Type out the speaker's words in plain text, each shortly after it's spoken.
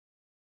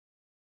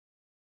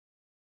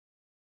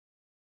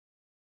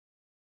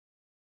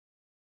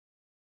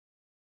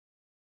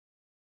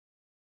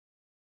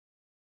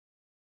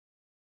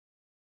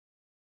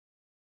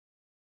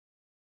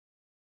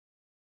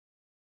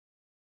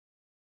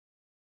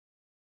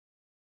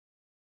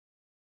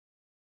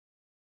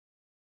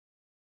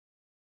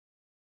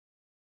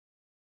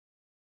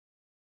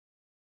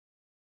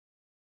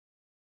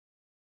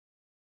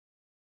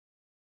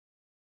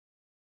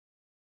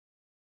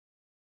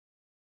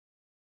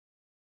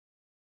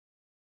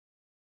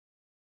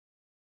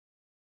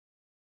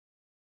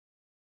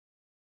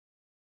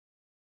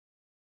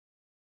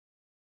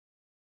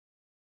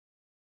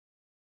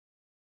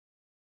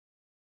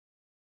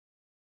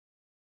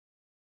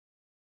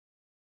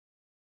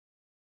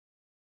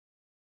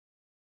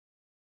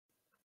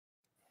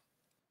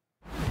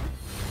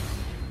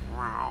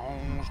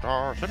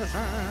Star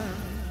Citizen.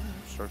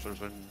 Star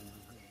Citizen.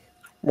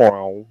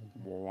 Wow.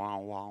 Wow,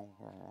 wow,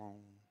 wow.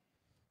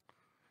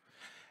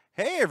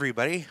 Hey,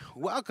 everybody.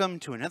 Welcome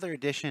to another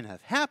edition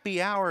of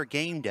Happy Hour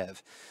Game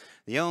Dev,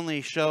 the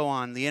only show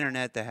on the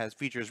internet that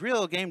features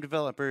real game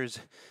developers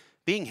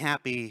being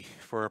happy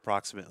for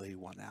approximately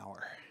 1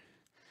 hour.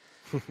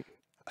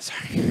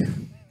 Sorry.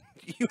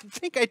 You'd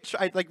think I'd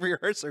try like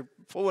rehearse or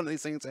pull one of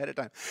these things ahead of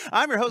time.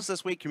 I'm your host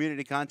this week,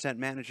 community content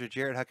manager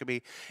Jared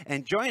Huckaby,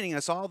 and joining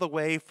us all the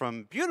way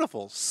from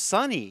beautiful,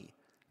 sunny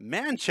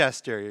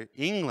Manchester,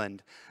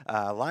 England,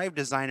 live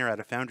designer out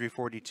of Foundry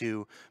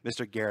 42,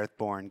 Mr. Gareth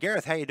Bourn.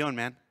 Gareth, how you doing,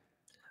 man?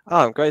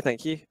 Oh, I'm great,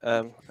 thank you.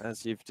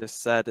 As you've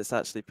just said, it's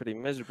actually pretty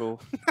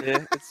miserable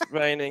here. It's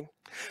raining,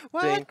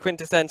 What? being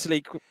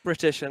quintessentially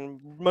British and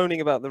moaning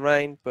about the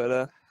rain,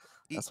 but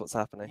Y- that's what's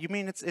happening. You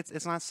mean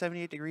it's not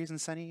 78 degrees and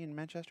sunny in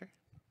Manchester?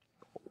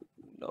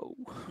 No,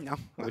 No, I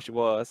no, wish it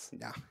was.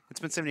 no. It's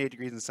been 78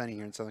 degrees and sunny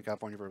here in Southern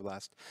California for the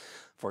last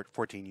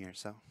 14 years.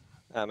 So.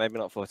 Maybe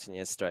not 14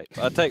 years straight,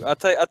 but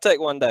I'll take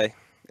one day.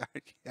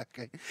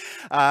 Okay.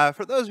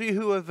 For those of you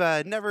who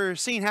have never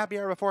seen Happy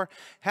Hour before,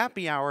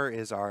 Happy Hour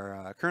is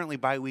our currently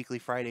bi-weekly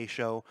Friday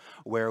show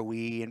where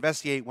we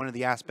investigate one of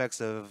the aspects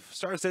of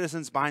Star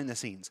Citizen's behind the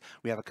scenes.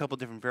 We have a couple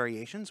different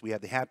variations. We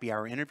have the Happy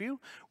Hour interview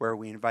where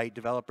we invite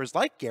developers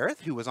like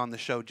Gareth, who was on the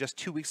show just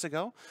 2 weeks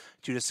ago,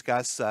 to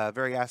discuss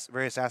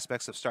various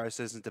aspects of Star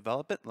Citizen's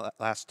development.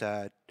 Last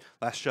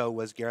show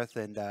was Gareth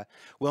and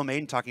Will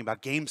Maiden talking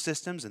about game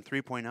systems and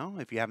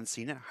 3.0. If you haven't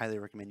seen it, I highly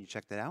recommend you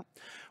check that out.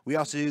 We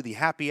also do the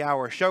Happy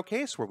Hour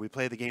Showcase, where we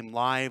play the game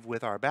live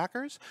with our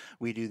backers.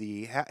 We do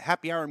the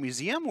Happy Hour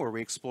Museum, where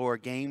we explore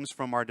games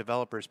from our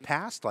developers'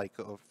 past, like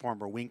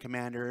former Wing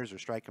Commanders or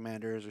Strike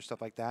Commanders or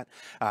stuff like that,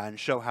 and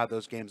show how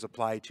those games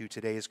apply to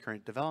today's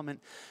current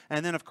development.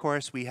 And then, of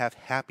course, we have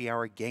Happy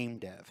Hour Game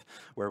Dev,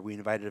 where we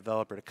invite a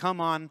developer to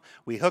come on,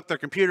 we hook their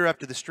computer up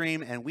to the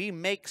stream, and we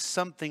make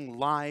something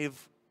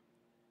live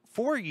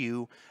for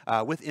you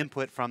with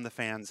input from the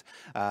fans.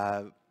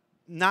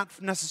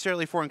 Not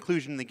necessarily for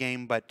inclusion in the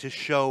game, but to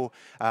show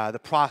the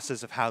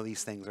process of how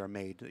these things are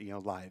made,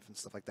 live and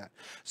stuff like that.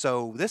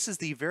 So this is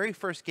the very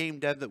first game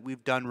dev that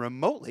we've done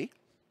remotely.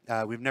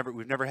 We've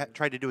never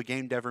tried to do a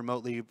game dev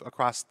remotely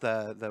across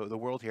the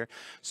world here.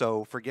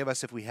 So forgive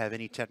us if we have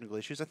any technical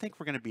issues. I think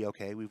we're going to be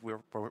okay. We've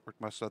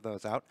worked most of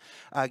those out.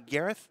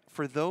 Gareth,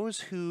 for those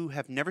who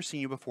have never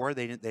seen you before,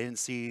 they didn't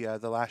see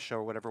the last show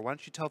or whatever. Why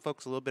don't you tell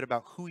folks a little bit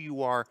about who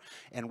you are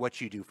and what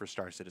you do for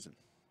Star Citizen?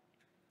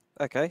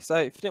 Okay, so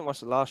if you didn't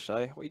watch the last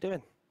show, what are you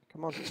doing?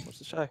 Come on, watch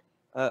the show.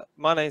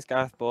 My name's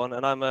Gareth Bourn,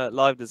 and I'm a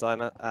live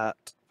designer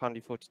at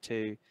Foundry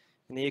 42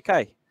 in the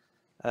UK.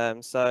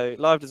 So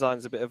live design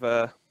is a bit of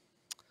a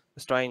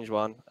strange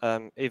one.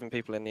 Even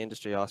people in the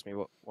industry ask me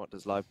what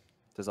does live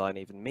design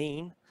even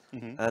mean,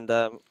 and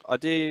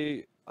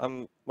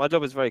my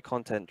job is very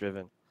content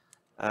driven,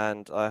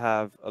 and I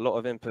have a lot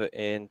of input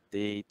in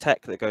the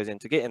tech that goes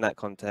into getting that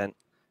content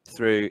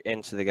through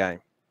into the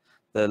game.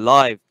 The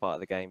live part of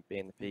the game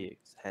being the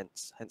PUs,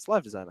 hence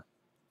live designer.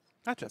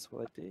 Gotcha. That's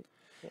what I do.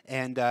 Yep.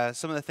 And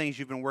some of the things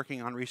you've been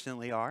working on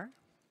recently are?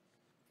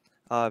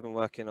 I've been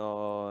working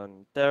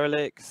on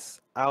derelicts,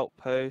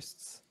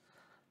 outposts,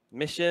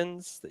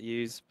 missions that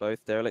use both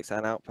derelicts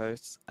and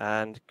outposts,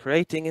 and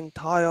creating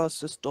entire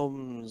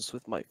systems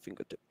with my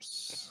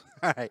fingertips.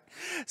 All right,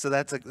 so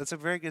that's a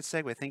very good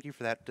segue. Thank you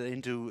for that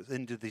into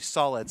the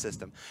solid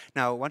system.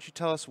 Now, why don't you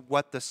tell us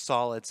what the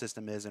solid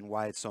system is and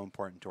why it's so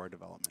important to our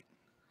development?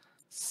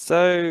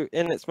 So,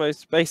 in its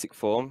most basic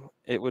form,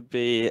 it would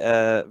be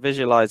a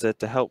visualizer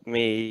to help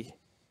me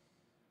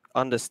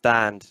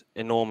understand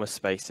enormous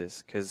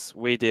spaces, because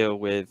we deal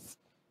with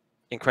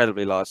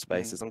incredibly large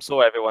spaces. I'm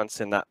sure everyone's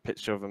seen that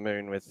picture of a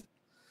moon with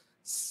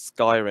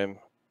Skyrim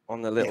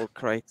on the little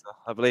crater.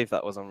 I believe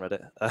that was on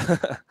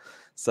Reddit.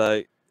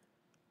 So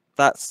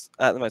that's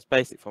at the most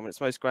basic form. In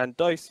its most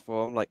grandiose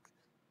form, like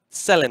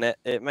selling it,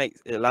 it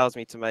allows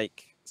me to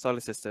make solar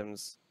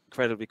systems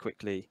incredibly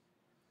quickly,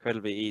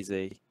 incredibly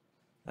easy.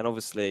 And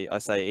obviously I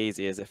say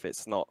easy as if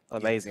it's not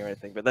amazing or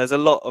anything, but there's a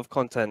lot of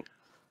content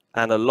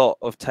and a lot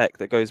of tech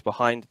that goes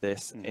behind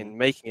this in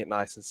making it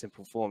nice and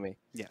simple for me.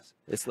 Yes.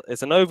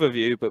 It's an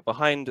overview, but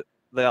behind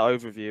the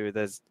overview,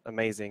 there's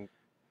amazing,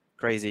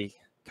 crazy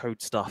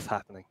code stuff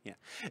happening. Yeah,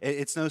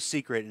 it's no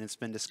secret, and it's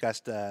been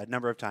discussed a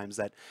number of times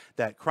that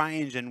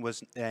CryEngine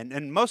was,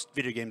 and most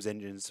video games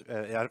engines,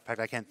 in fact,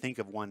 I can't think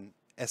of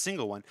a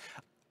single one,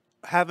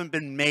 haven't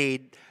been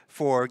made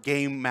for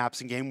game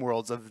maps and game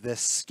worlds of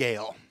this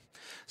scale.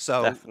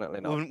 So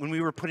Definitely not. When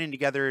we were putting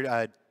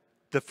together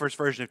the first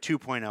version of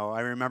 2.0,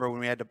 I remember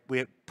when we had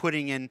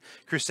putting in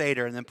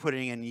Crusader and then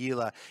putting in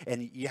Yila,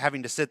 and you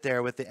having to sit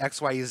there with the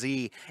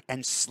XYZ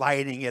and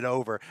sliding it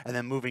over and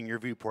then moving your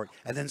viewport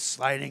and then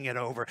sliding it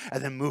over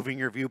and then moving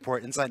your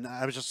viewport. And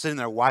I was just sitting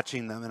there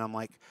watching them, and I'm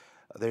like,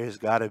 there's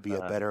got to be a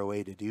better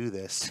way to do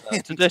this.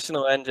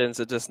 Traditional engines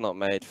are just not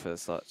made for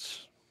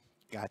such.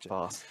 Gotcha.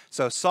 Fast.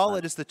 So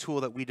Solid is the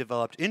tool that we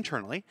developed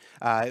internally.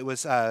 It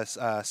was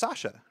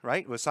Sasha,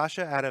 right? It was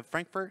Sasha out of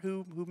Frankfurt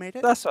who made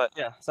it? That's right,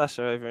 yeah.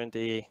 Sasha over in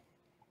DE.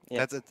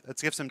 Yeah,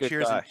 Let's give some good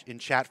cheers guy. in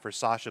chat for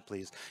Sasha,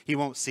 please. He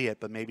won't see it,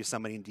 but maybe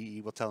somebody in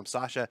DE will tell him.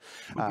 Sasha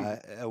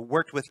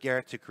worked with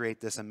Gareth to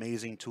create this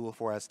amazing tool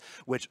for us,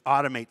 which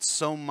automates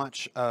so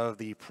much of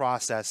the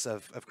process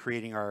of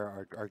creating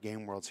our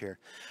game worlds here.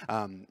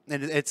 And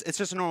it's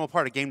just a normal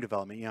part of game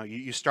development. You know,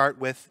 you start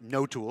with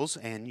no tools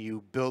and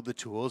you build the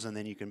tools, and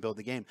then you can build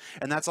the game.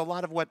 And that's a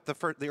lot of what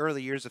the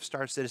early years of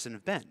Star Citizen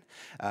have been.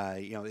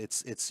 You know,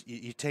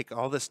 you take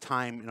all this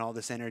time and all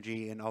this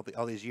energy and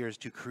all these years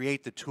to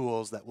create the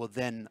tools that will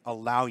then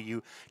allow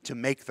you to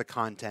make the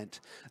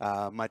content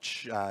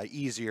much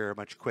easier,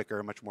 much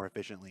quicker, much more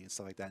efficiently, and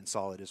stuff like that. And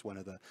Solid is one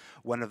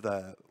of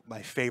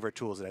my favorite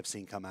tools that I've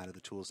seen come out of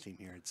the tools team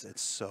here.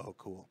 It's so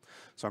cool.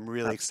 So I'm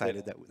really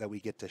excited that we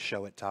get to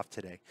show it off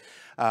today.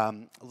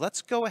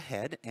 Let's go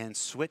ahead and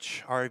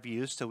switch our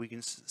views so we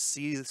can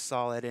see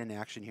Solid in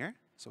action here.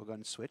 So we'll go ahead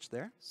and switch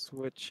there.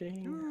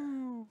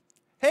 Switching.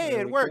 Hey,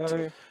 it worked.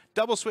 Go.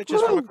 Double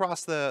switches from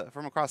across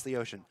the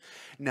ocean.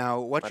 Now,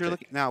 what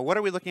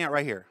are we looking at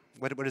right here?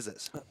 What is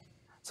this?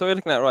 So what we're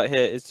looking at right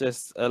here is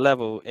just a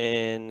level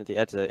in the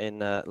editor in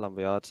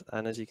Lumberyard,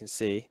 and as you can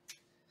see,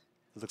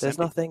 there's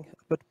nothing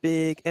but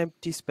big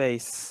empty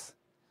space.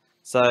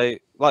 So,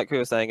 like we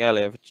were saying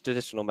earlier, with a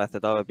traditional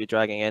method, I would be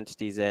dragging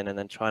entities in and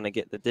then trying to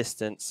get the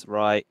distance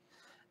right.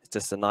 It's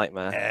just a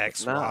nightmare.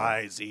 X,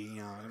 Y,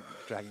 Z,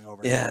 dragging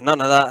over. Yeah,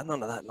 none of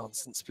that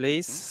nonsense,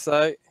 please.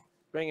 So,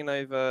 bringing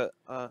over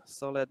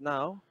Solid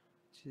now,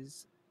 which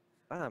is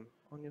bam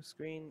on your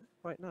screen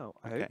right now.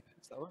 I hope.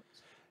 Is that what?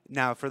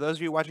 Now, for those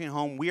of you watching at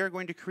home, we are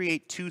going to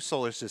create 2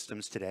 solar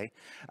systems today.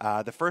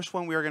 The first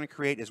one we are going to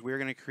create is we're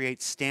going to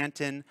create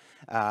Stanton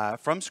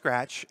from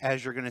scratch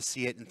as you're going to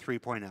see it in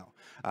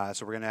 3.0.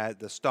 So we're going to add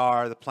the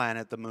star, the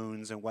planet, the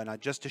moons, and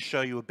whatnot, just to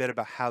show you a bit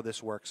about how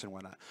this works and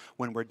whatnot.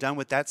 When we're done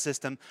with that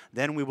system,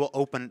 then we will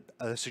open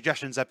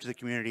suggestions up to the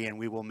community, and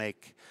we will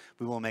make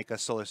a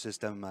solar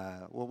system.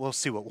 We'll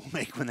see what we'll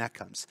make when that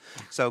comes.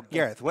 So,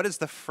 Gareth, what is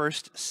the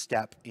first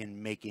step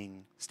in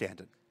making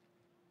Stanton?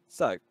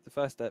 So, the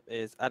first step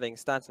is adding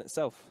Stanton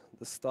itself,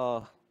 the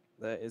star.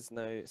 There is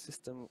no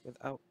system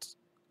without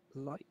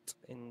light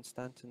in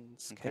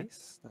Stanton's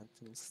case.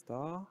 Stanton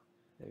star.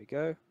 There we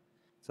go.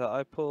 So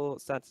I pull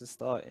Stanton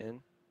star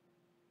in.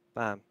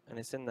 Bam. And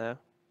it's in there.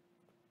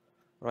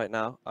 Right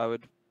now, I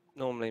would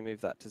normally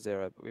move that to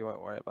 0, but we won't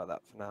worry about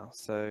that for now.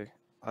 So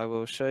I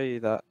will show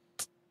you that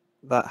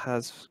that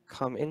has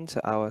come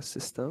into our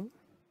system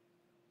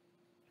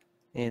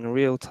in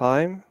real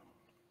time.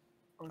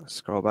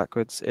 Scroll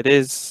backwards. It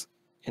is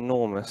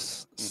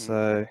enormous,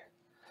 so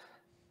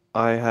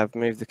I have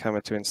moved the camera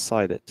to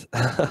inside it.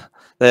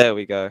 There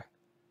we go.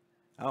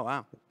 Oh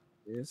wow!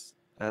 Yes,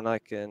 and I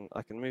can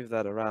move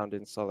that around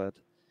in Solid.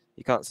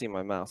 You can't see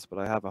my mouse, but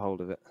I have a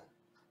hold of it.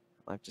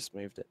 I've just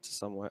moved it to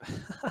somewhere.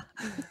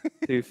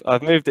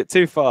 I've moved it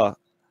too far.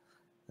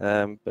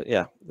 But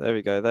yeah, there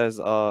we go.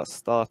 There's our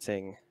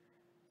starting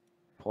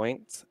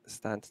point,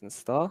 Stanton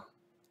star.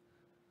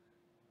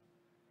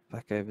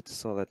 Back over to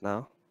Solid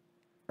now.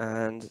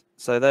 And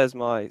so there's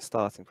my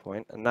starting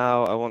point. And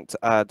now I want to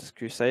add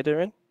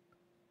Crusader in.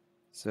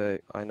 So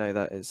I know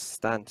that is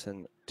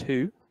Stanton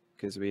 2,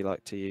 because we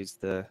like to use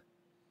that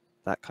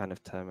kind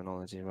of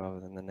terminology rather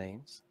than the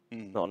names.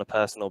 Not on a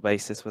personal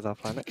basis with our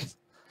planets.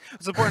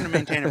 It's important to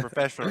maintain a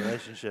professional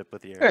relationship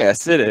with your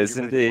yes, it is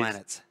indeed.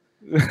 Planets.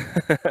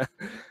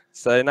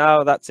 So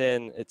now that's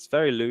in. It's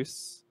very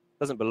loose.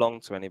 Doesn't belong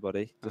to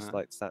anybody, just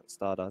like Stanton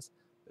Star does.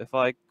 If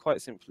I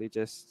quite simply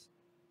just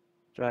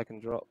drag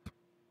and drop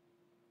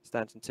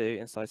Stanton 2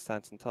 inside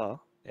Stanton Tar,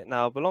 it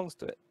now belongs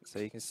to it. So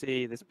you can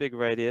see this big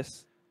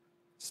radius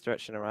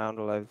stretching around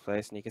all over the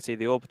place, and you can see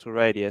the orbital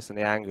radius and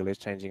the angle is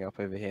changing up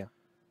over here.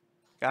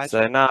 Gotcha.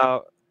 So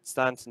now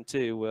Stanton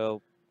 2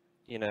 will,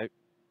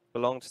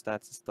 belong to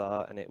Stanton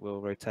Star, and it will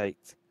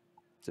rotate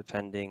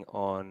depending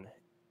on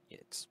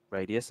its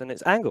radius and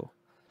its angle.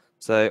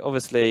 So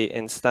obviously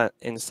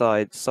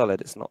inside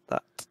Solid, it's not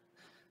that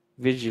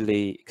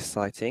visually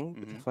exciting.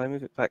 But if I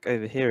move it back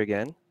over here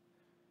again,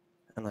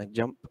 and I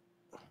jump,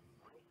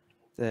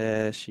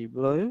 there she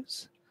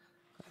blows.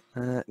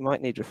 It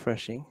might need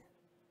refreshing.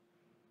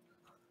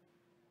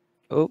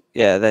 Oh,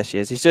 yeah, there she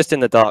is. He's just in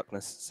the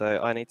darkness.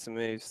 So I need to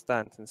move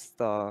Stanton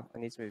Star. I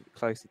need to move it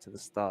closer to the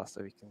star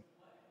so we can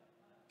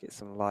get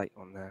some light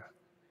on there.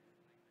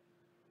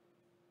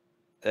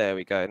 There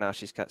we go. Now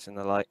she's catching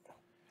the light.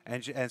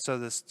 And so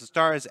the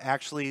star is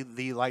actually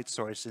the light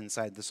source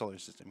inside the solar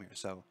system here.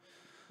 So,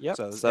 yep.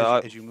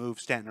 So as you move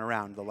Stanton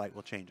around, the light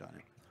will change on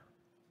it.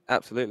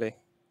 Absolutely.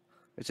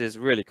 Which is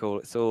really cool.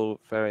 It's all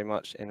very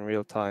much in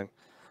real time.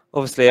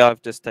 Obviously,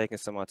 I've just taken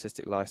some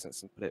artistic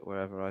license and put it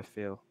wherever I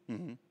feel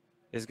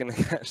is going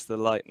to catch the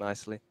light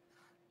nicely.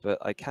 But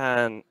I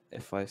can,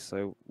 if I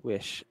so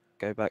wish,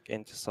 go back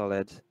into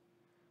Solid,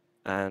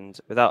 and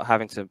without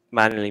having to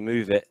manually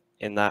move it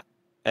in that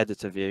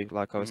editor view,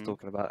 like I was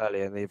talking about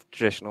earlier, the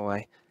traditional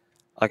way,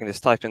 I can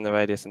just type in the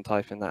radius and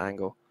type in that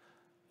angle.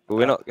 But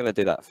we're not going to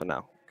do that for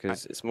now,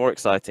 because it's more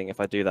exciting if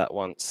I do that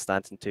once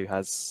Stanton 2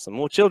 has some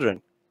more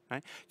children.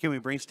 Right. Can we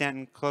bring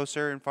Stanton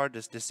closer and far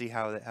just to see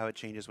how it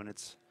changes when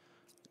it's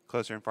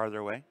closer and farther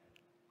away?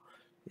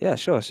 Yeah,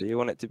 sure. So you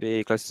want it to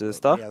be close to the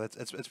star? Yeah,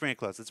 let's bring it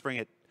close. Let's bring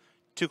it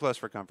too close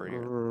for comfort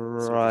here. See what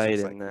this Right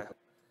looks in like. there.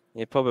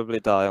 You'd probably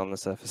die on the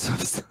surface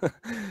of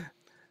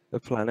the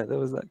planet that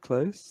was that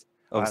close.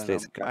 I don't Obviously, know.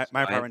 it's gas My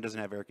giant. apartment doesn't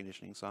have air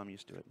conditioning, so I'm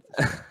used to it.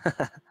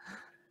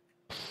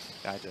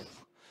 Gotcha.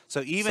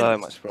 So So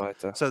much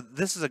brighter. so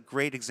this is a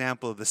great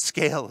example of the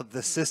scale of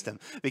the system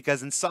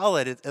because in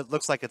solid it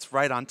looks like it's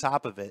right on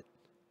top of it.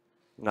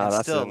 No, And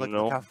that's still a look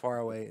no. how far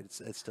away it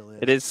still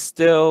is. It is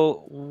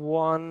still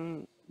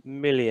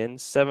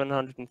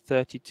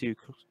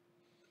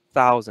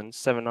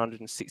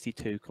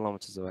 1,732,762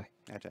 kilometers away.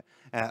 Gotcha.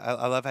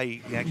 I love how you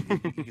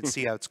can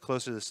see how it's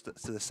closer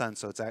to the sun,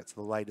 so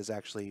the light is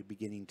actually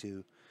beginning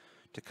to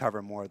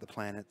cover more of the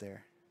planet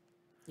there.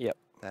 Yep.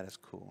 That is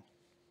cool.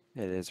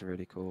 It is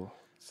really cool.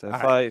 So All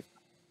if right.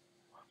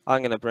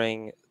 I'm going to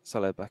bring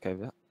Solid back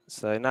over.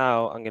 So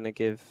now I'm going to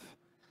give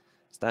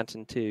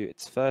Stanton 2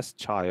 its first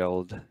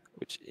child,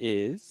 which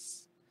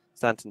is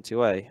Stanton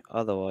 2A,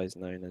 otherwise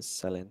known as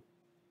Selin.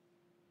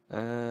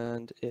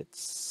 And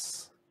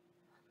it's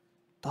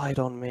died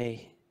on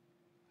me.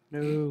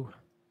 No.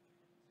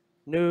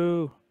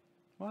 No.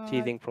 What?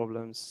 Teething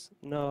problems.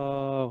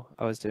 No.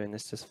 I was doing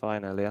this just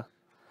fine earlier.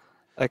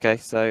 Okay,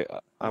 so It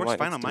I works might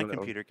fine need to on do my a little...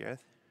 computer,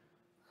 Gareth.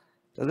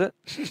 Does it?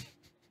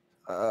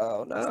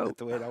 Oh, Isn't no. that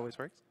the way it always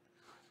works?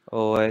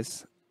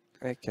 Always.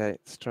 Okay,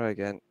 let's try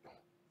again.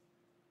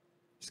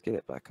 Let's get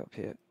it back up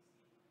here.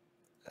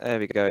 There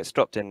we go. It's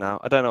dropped in now.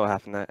 I don't know what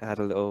happened there. It had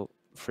a little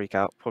freak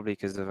out, probably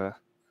because of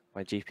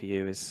my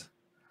GPU is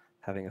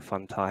having a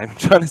fun time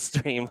trying to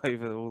stream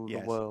over all the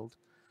world.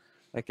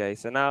 Okay,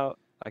 so now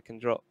I can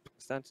drop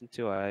Stanton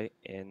 2A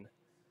in,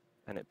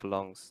 and it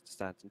belongs to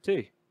Stanton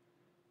 2.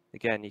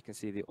 Again, you can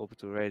see the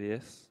orbital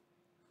radius,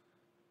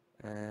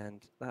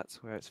 and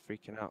that's where it's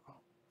freaking out.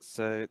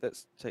 So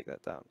let's take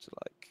that down to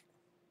like...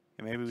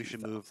 And maybe we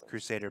should move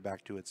Crusader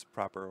back to its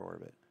proper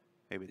orbit.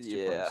 Maybe it's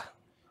too close.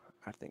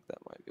 I think that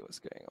might be what's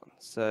going on.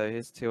 So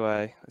here's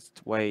 2A. It's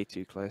way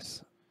too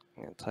close.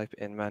 I'm going to type it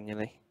in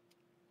manually.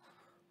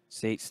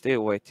 See, it's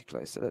still way too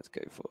close. So let's go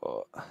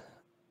for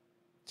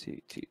 2,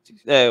 2, 2.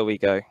 There we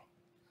go.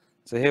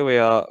 So here we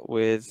are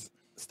with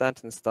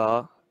Stanton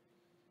Star,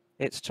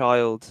 its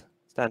child,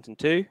 Stanton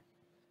 2,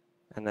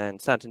 and then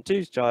Stanton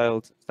 2's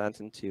child,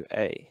 Stanton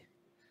 2A,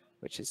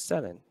 which is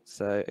Selin.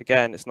 So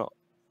again, it's not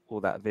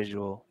all that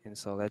visual in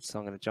Solid, so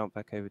I'm going to jump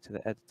back over to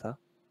the editor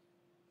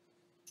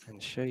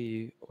and show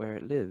you where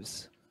it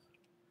lives.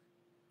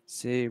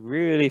 See,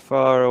 really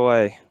far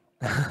away.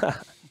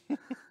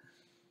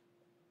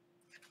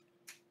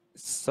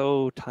 It's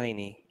so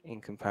tiny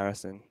in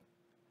comparison.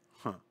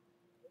 Huh.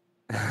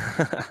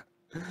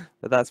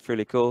 But that's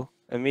pretty cool.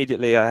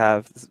 Immediately I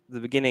have the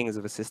beginnings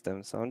of a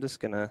system, so I'm just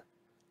going to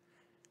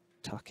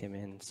tuck him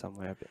in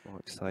somewhere a bit more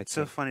exciting. It's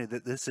so funny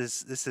that this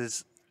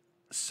is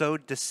so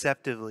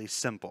deceptively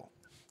simple.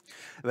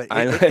 But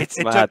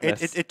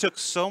it took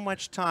so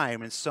much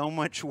time and so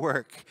much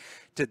work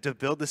to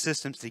build the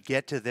systems to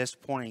get to this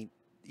point,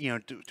 you know,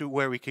 to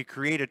where we could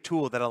create a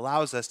tool that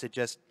allows us to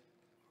just,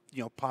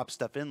 you know, pop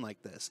stuff in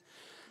like this.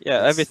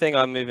 Yeah, everything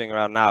I'm moving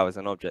around now is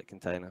an object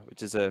container,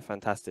 which is a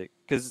fantastic,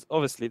 because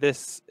obviously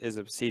this is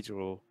a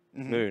procedural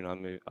moon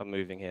I'm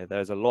moving here.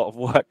 There's a lot of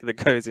work that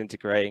goes into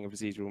creating a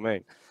procedural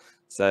moon.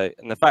 So,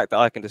 and the fact that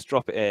I can just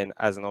drop it in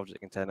as an object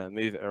container,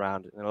 move it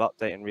around, and it'll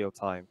update in real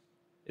time.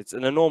 It's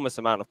an enormous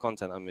amount of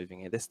content I'm moving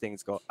here. This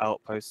thing's got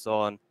outposts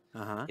on,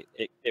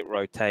 it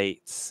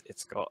rotates,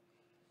 it's got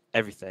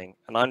everything.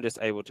 And I'm just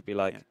able to be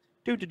like,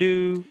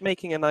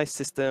 making a nice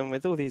system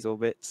with all these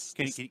orbits.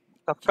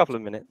 A couple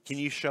of minutes. Can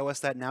you show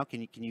us that now?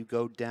 Can you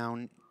go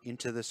down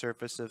into the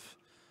surface of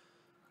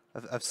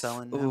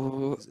Selin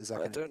now? Is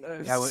that I don't know.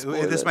 Yeah,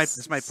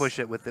 this might push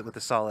it with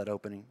the solid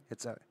opening.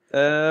 It's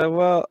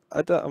well,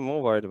 I'm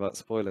more worried about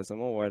spoilers. I'm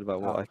more worried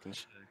about what I can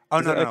show. Oh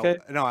no, okay?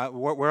 No,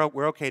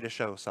 we're okay to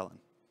show Selin.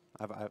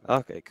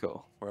 Okay,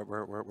 cool.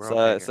 We're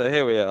okay here. So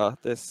here we are.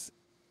 This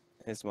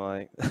is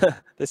my.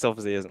 This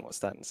obviously isn't what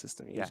Stanton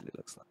system usually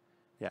looks like.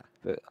 Yeah.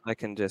 But I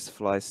can just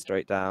fly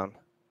straight down.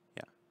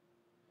 Yeah.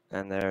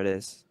 And there it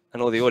is.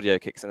 And all the audio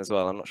kicks in as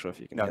well. I'm not sure if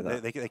you can hear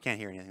that. They can't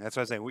hear anything. That's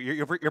what I was saying.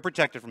 You're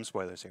protected from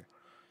spoilers here.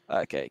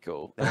 Okay,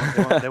 cool.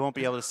 They won't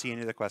be able to see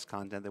any of the quest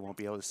content. They won't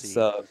be able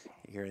to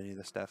hear any of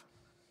the stuff.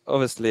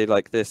 Obviously,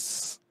 like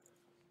this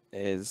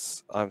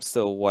is, I'm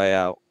still way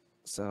out.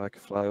 So I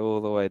can fly all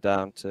the way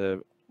down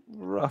to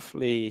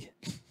roughly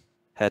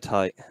head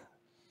height.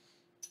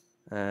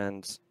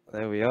 And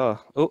there we are.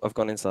 Oh, I've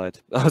gone inside.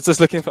 I was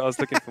looking for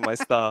my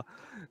star.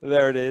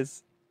 There it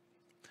is.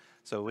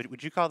 So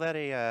would you call that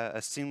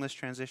a seamless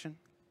transition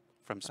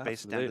from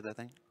space down to that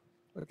thing?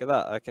 Look at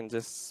that. I can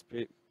just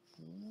be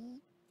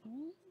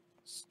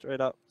straight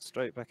up,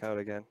 straight back out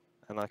again,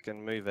 and I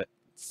can move it.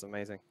 It's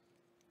amazing.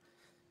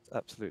 It's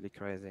absolutely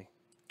crazy.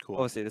 Cool.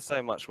 Obviously, there's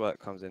so much work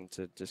comes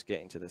into just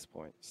getting to this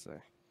point, so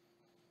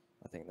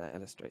I think that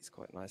illustrates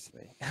quite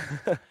nicely.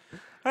 All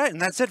right,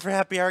 and that's it for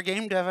Happy Hour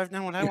Game Dev. I've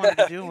done what I wanted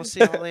to do, and we'll see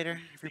y'all later,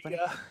 everybody.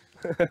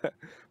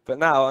 But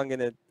now I'm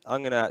gonna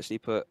actually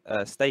put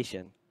a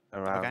station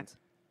around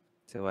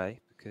straight away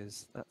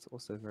because that's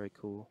also very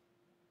cool.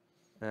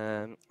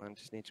 I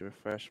just need to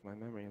refresh my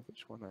memory of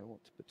which one I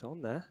want to put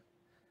on there.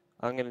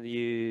 I'm going to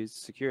use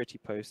security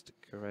post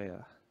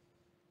Korea,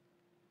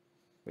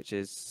 which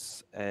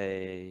is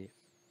a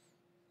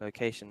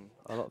location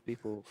a lot of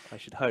people, I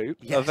should hope,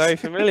 are very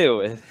familiar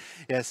with.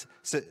 Yes,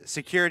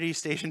 Security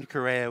Station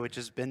Korea, which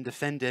has been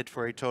defended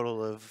for a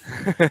total of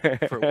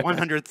for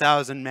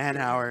 100,000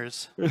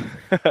 man-hours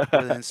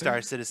within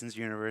Star Citizen's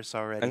universe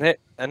already.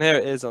 And here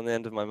it is on the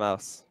end of my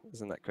mouse.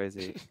 Isn't that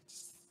crazy?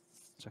 Just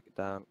chuck it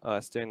down. Oh,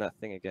 it's doing that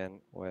thing again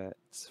where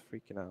it's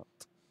freaking out.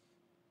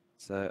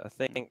 So I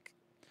think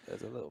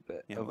there's a little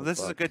bit. Yeah, of well, a this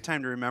is a bug. good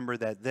time to remember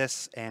that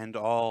this and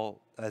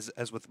all,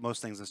 as with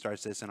most things in Star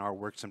Citizen, are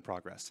works in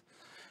progress.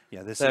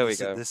 Yeah, There we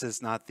go. This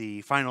is not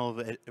the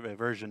final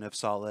version of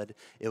Solid.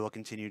 It will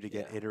continue to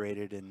get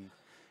iterated and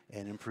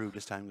improved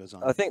as time goes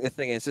on. I think the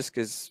thing is just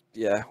because,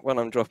 yeah, when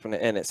I'm dropping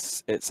it in,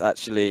 it's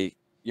actually,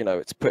 you know,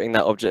 it's putting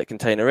that object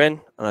container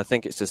in, and I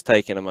think it's just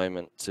taking a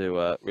moment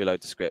to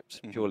reload the script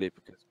purely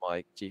because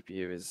my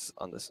GPU is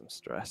under some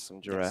stress,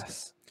 some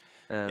duress.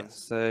 Yes.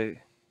 So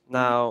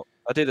now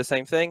I do the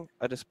same thing.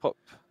 I just pop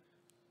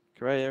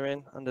Korea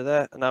in under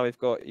there, and now we've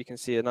got, you can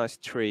see a nice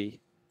tree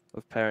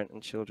of parent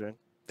and children.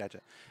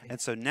 Gotcha.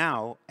 And so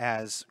now,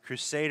 as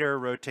Crusader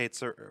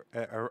rotates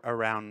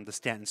around the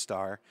Stanton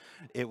star,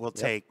 it will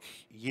take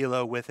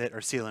Yilo with it, or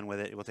Sealan with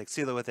it. It will take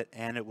Sela with it,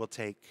 and it will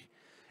take,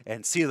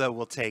 and Sela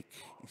will take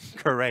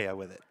Korea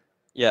with it.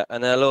 Yeah,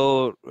 and they'll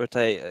all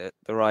rotate at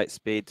the right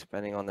speed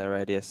depending on their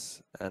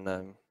radius.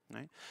 And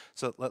right.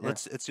 So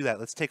let's do that.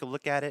 Let's take a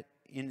look at it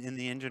in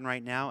the engine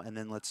right now, and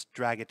then let's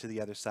drag it to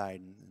the other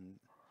side.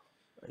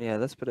 Yeah,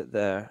 let's put it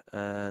there,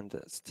 and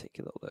let's take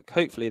a little look.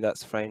 Hopefully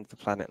that's framed the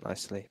planet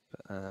nicely,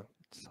 but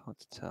it's hard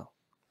to tell.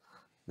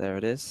 There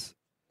it is.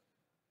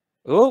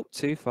 Oh,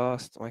 too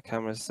fast. My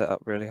camera's set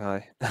up really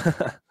high.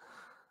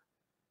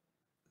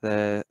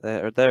 There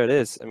it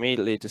is.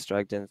 Immediately just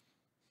dragged in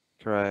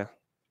Korea.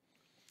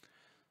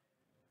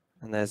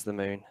 And there's the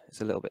moon.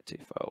 It's a little bit too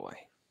far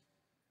away.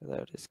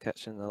 There it is,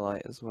 catching the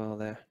light as well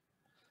there.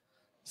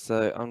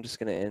 So I'm just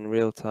going to, in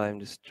real time,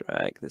 just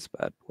drag this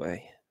bad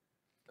boy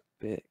a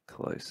bit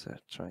closer,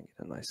 try and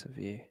get a nicer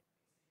view.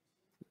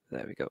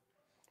 There we go.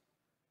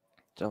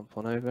 Jump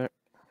on over.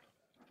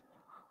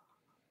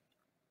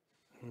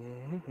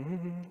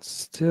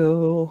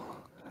 Still,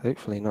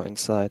 hopefully not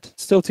inside.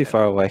 Still too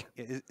far away.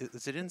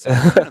 Is it inside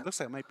the moon? It looks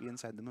like it might be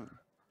inside the moon.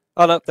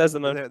 Oh no, there's the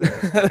moon.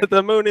 There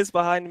The moon is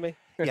behind me.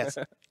 Yes,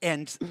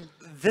 and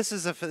this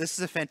is a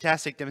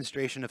fantastic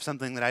demonstration of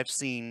something that I've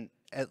seen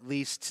at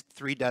least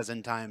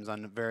 36 times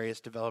on various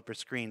developer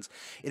screens.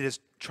 It is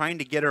trying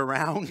to get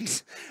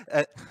around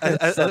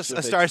a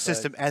star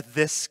system at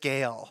this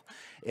scale.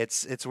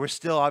 We're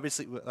still,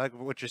 obviously, like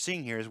what you're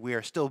seeing here is we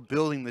are still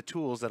building the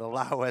tools that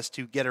allow us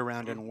to get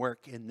around and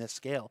work in this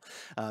scale.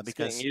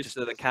 Because getting used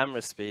to the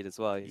camera speed as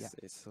well. You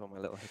saw my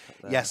little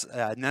hiccup there. Yes,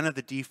 none of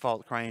the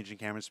default CryEngine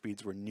camera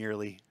speeds were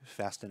nearly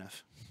fast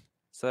enough.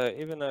 So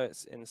even though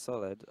it's in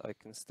solid, I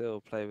can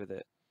still play with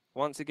it.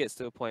 Once it gets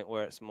to a point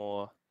where it's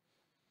more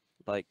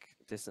like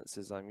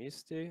distances I'm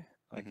used to,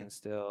 I can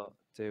still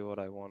do what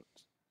I want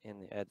in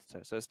the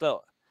editor. So it's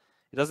still,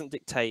 it doesn't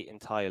dictate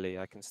entirely.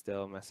 I can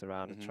still mess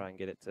around and try and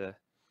get it to,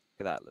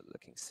 look at that,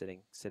 looking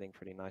sitting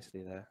pretty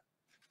nicely there.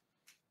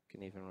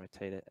 Can even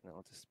rotate it and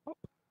it'll just pop.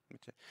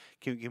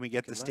 Can we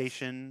get the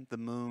station, the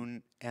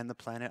moon, and the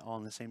planet all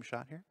in the same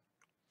shot here?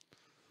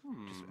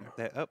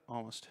 Oh,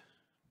 almost.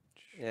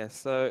 Yeah,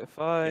 so if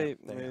I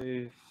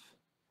move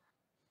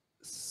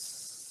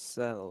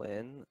cell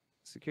in,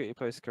 security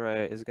post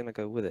Korea is going to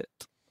go with it,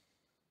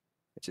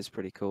 which is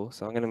pretty cool.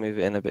 So I'm going to move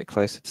it in a bit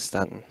closer to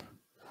Stanton.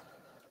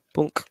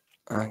 Bonk.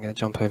 I'm going to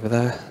jump over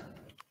there.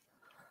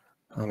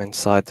 I'm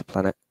inside the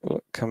planet.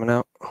 Look, coming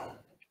out.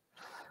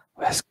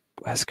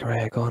 Where's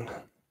Korea gone?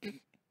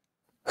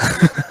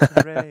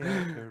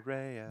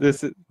 Korea,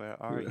 this is,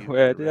 where are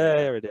you?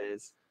 There it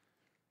is.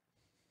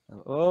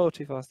 Oh,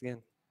 too fast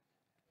again.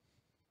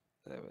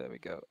 There we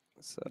go.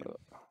 So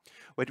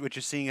what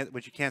you're seeing,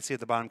 what you can't see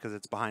at the bottom because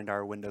it's behind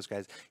our windows,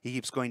 guys. He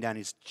keeps going down.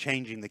 He's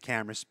changing the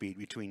camera speed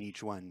between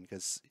each one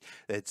because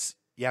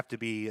you have to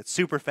be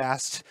super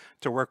fast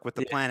to work with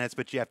the planets,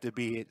 but you have to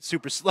be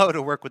super slow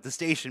to work with the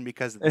station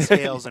because of the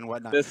scales and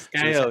whatnot. The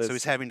scale so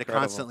he's having to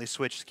constantly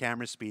switch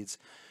camera speeds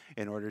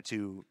in order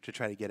to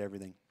try to get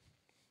everything.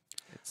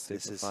 It's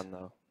super fun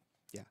though.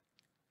 Yeah.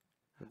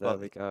 There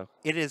we go.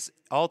 It is,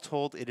 all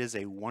told, it is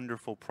a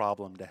wonderful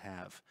problem to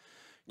have.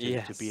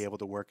 To be able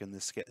to work in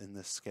this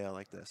scale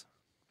like this.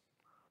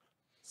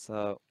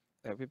 So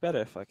it would be better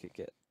if I could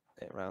get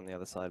it around the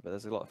other side, but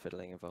there's a lot of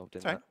fiddling involved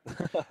in that.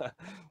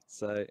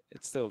 So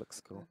it still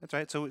looks cool. That's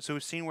right. So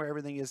we've seen where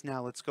everything is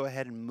now. Let's go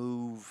ahead and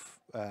move.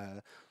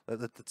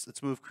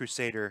 Let's move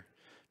Crusader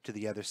to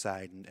the other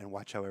side and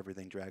watch how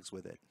everything drags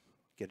with it.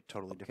 Get a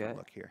totally different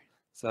look here.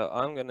 So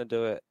I'm going to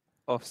do it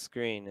off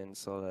screen in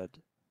Solid.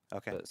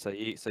 Okay. So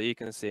you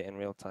can see it in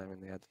real time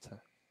in the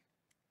editor.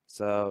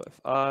 So if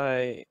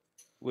I,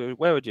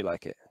 where would you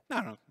like it?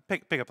 No,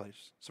 pick a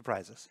place.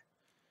 Surprise us.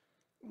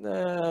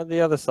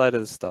 The other side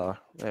of the star.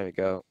 There we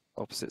go.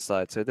 Opposite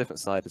side. So a different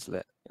side is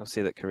lit. You'll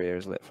see that career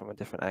is lit from a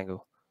different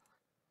angle.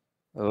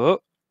 Oh,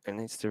 it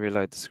needs to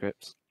reload the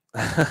scripts.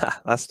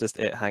 That's just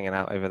it hanging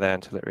out over there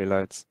until it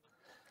reloads.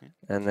 Okay.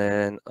 And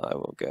then I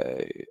will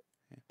go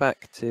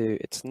back to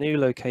its new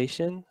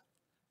location.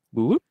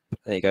 Whoop.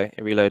 There you go.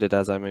 It reloaded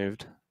as I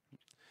moved.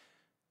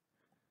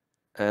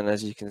 And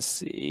as you can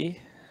see,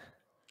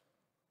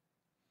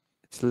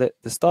 it's lit.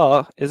 The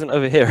star isn't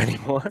over here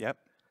anymore. Yep.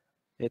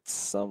 It's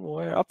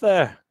somewhere up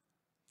there.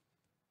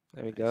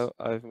 There we Nice. go.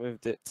 I've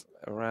moved it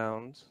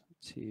around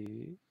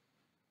to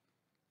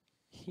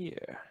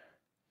here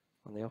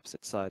on the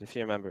opposite side. If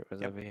you remember, it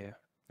was over here.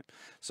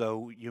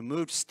 So you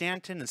moved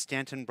Stanton, and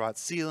Stanton brought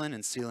Seelan,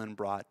 and Seelan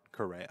brought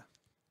Correa.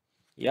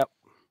 Yep.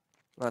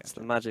 That's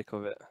the magic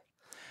of it.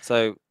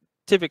 So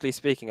typically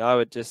speaking, I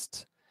would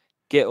just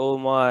get all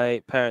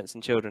my parents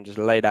and children just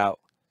laid out.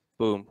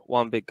 Boom,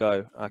 one big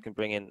go. I can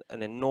bring in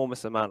an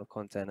enormous amount of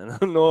content, an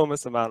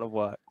enormous amount of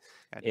work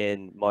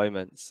in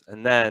moments.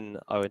 And then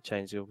I would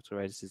change the orbital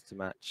radiuses to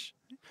match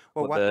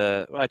what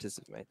the writers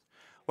have made.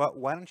 Well,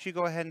 why don't you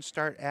go ahead and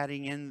start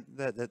adding in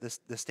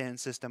the stand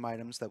system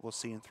items that we'll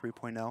see in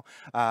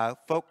 3.0.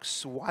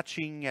 Folks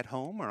watching at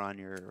home or on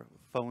your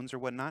phones or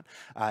whatnot,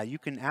 you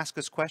can ask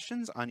us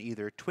questions on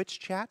either Twitch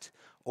chat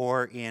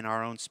or in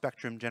our own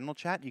Spectrum general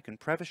chat. You can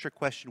preface your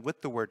question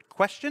with the word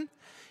question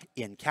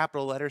in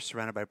capital letters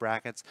surrounded by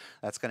brackets.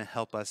 That's going to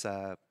help us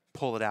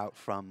pull it out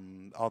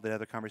from all the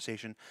other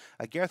conversation.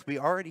 Gareth, we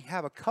already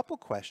have a couple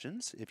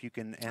questions, if you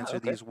can answer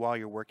these while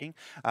you're working.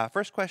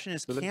 First question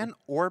is, can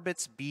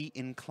orbits be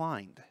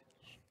inclined?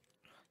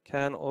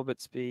 Can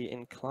orbits be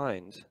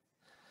inclined?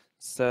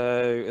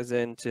 So, as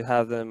in to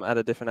have them at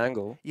a different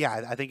angle?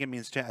 Yeah, I think it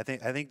means. I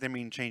think they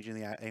mean changing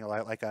the angle,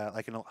 like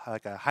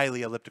a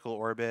highly elliptical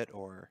orbit,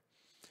 or.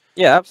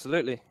 Yeah,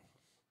 absolutely.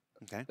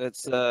 Okay.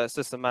 It's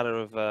just a matter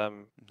of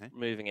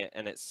moving it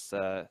and its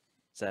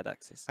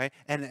z-axis. Okay.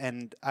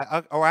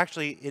 Or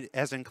actually,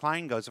 as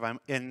incline goes, if I'm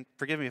and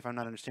forgive me if I'm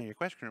not understanding your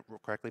question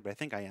correctly, but I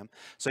think I am.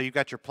 So you've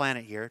got your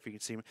planet here, if you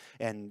can see,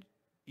 and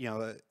you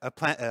know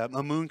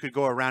a moon could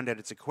go around at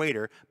its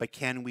equator, but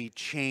can we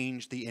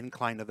change the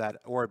incline of that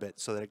orbit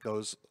so that it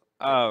goes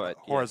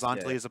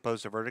horizontally as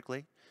opposed to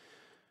vertically?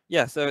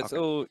 Yeah, so it's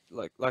all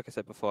like I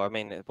said before. I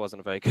mean, it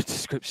wasn't a very good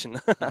description.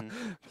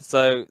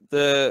 So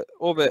the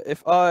orbit,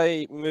 if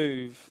I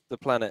move the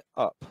planet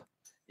up,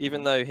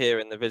 even though here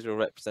in the visual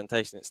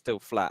representation it's still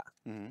flat,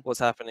 what's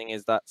happening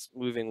is that's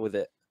moving with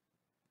it.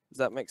 Does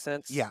that make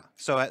sense? Yeah.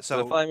 So if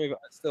I move it,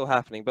 it's still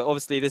happening. But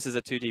obviously this is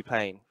a 2D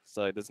plane,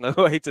 so there's no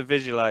way to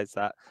visualize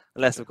that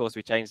unless, of course,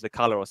 we change the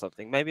color or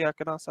something. Maybe I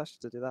could ask Sasha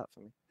to do that for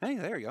me. Hey,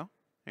 there you go.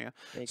 Yeah.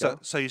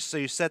 So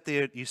you set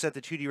the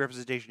 2D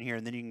representation here,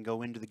 and then you can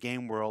go into the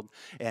game world,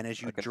 and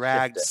as you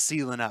drag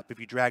Seelan up, if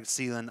you drag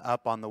Seelan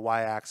up on the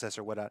y-axis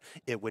or whatever,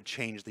 it would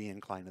change the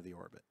incline of the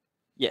orbit.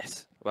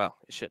 Yes. Well,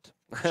 it should.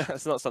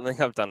 It's not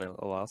something I've done in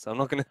a while, so I'm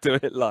not going to do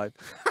it live.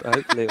 But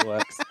hopefully it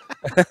works.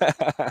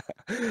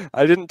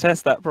 I didn't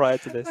test that prior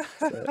to this,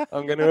 so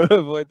I'm going to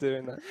avoid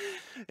doing that.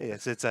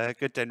 Yes, it's a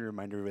good time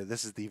reminder.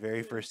 This is the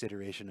very first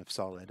iteration of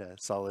Solid.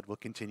 Solid will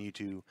continue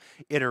to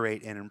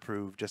iterate and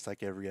improve, just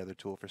like every other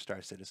tool for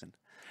Star Citizen.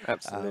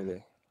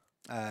 Absolutely.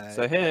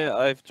 So here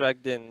I've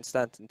dragged in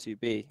Stanton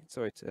 2B.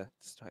 Sorry to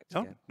distract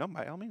again. No,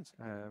 by all means.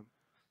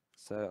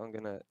 So I'm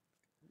going to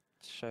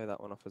show that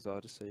one off as well,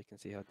 just so you can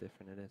see how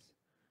different it is.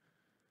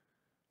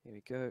 Here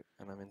we go,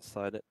 and I'm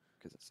inside it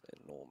because it's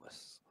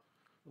enormous.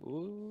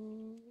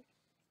 Ooh.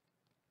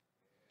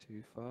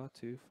 Too far,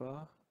 too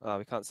far. Oh,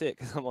 we can't see it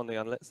because I'm on the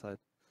unlit side.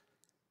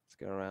 Let's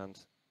go around.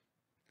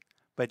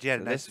 But yeah,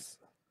 so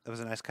that was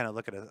a nice kind of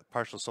look at a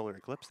partial solar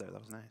eclipse there.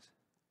 That was nice.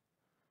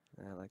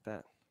 Yeah, like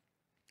that.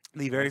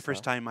 The very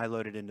first time I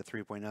loaded into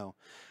 3.0,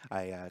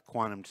 I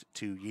quantumed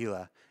to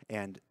Yila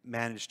and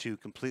managed to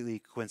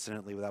completely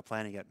coincidentally, without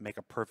planning it, make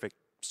a perfect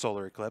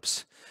solar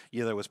eclipse.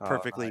 Yila was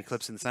perfectly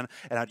eclipsing the sun,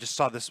 and I just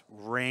saw this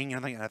ring,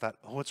 and I thought,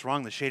 oh, what's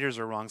wrong? The shaders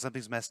are wrong.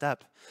 Something's messed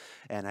up.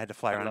 And I had to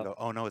fly around and go,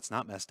 oh, no, it's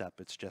not messed up.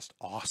 It's just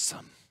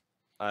awesome.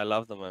 I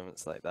love the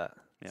moments like that.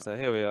 Yep. So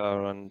here we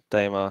are on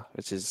Daymar,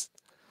 which is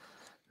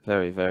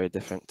very, very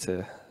different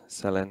to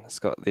Selene. It's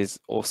got these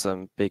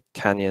awesome big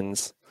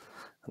canyons.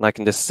 And I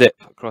can just zip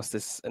across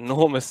this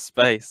enormous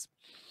space.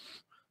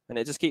 And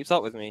it just keeps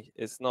up with me.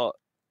 It's not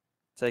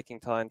taking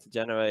time to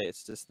generate.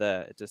 It's just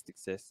there. It just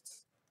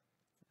exists.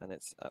 And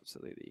it's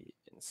absolutely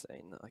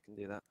insane that I can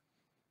do that.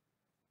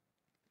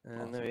 And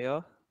awesome. There we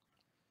are.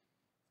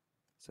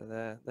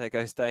 So there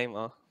goes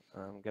Daymar.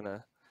 I'm going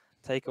to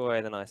take away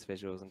the nice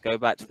visuals and go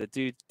back to the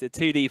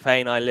 2D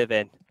plane I live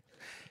in.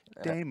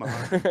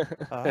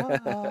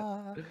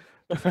 Daymar.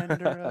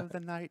 Defender of the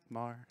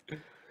Nightmar.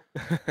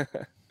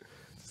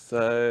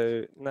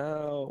 So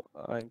now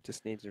I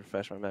just need to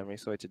refresh my memory.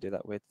 Sorry to do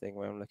that weird thing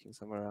where I'm looking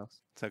somewhere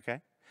else. It's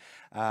okay.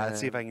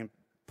 Let's see if I can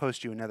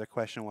post you another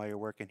question while you're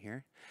working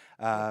here.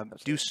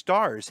 Do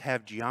stars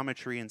have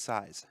geometry and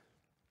size?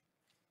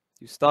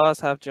 Do stars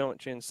have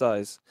geometry and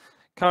size?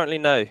 Currently,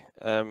 no.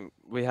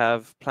 We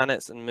have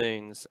planets and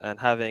moons, and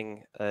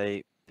having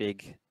a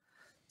big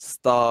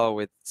star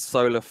with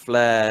solar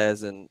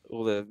flares and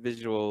all the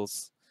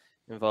visuals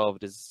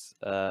involved is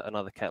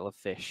another kettle of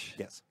fish.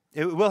 Yes,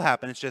 it will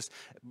happen. It's just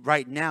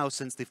right now,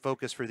 since the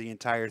focus for the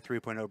entire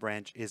 3.0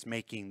 branch is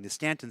making the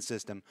Stanton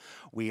system,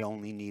 we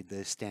only need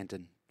the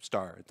Stanton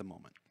star at the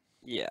moment.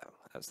 Yeah,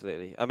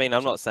 absolutely. I mean,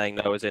 I'm not saying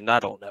no, as in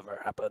that'll never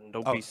happen.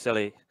 Don't be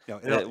silly. No,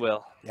 It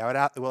will.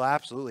 Yeah, it will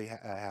absolutely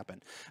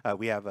happen.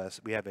 We have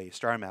a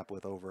star map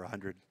with over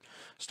 100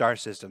 star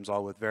systems,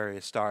 all with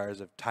various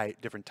stars of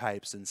different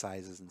types and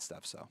sizes and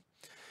stuff. So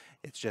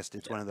it's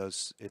one of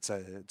those. It's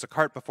a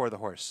cart before the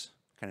horse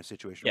kind of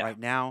situation. Yeah, right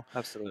now,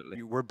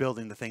 absolutely. we're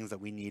building the things that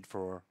we need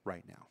for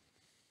right now.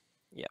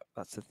 Yeah,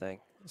 that's the thing.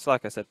 It's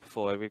like I said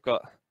before. You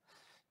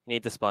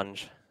need the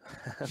sponge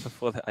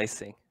before the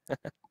icing.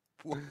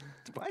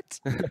 What?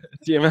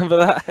 Do you remember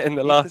that in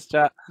the last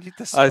chat? Need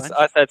the I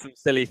sponge. said some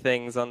silly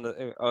things on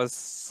the. I was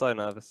so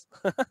nervous.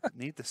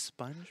 Need the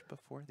sponge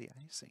before the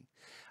icing.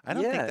 I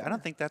Yeah.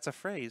 don't think that's a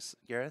phrase,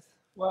 Gareth.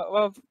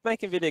 Well,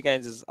 making video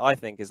games I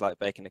think is like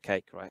baking a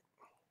cake, right?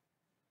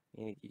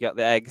 You got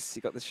the eggs,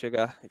 you got the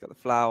sugar, you got the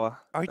flour,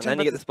 Are you and talking then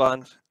you about get the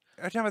sponge.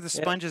 Are you talking about the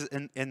Yeah. sponges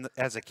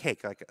as a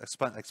cake, like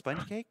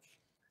sponge cake?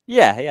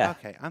 Yeah.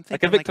 Okay, I'm Like a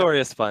thinking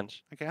Victoria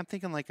sponge. okay, I'm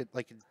thinking like a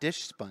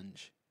dish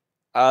sponge.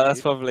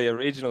 That's probably a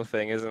regional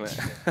thing, isn't it?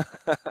 I'm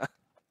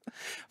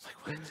like,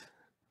 what?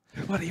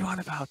 What are you on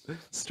about?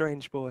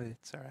 Strange boy.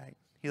 It's all right.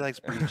 He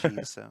likes brie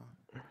cheese, so.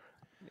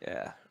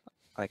 Yeah,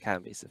 I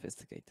can be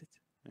sophisticated.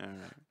 All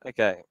right.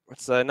 Okay,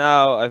 so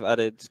now I've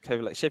added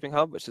Covert Shipping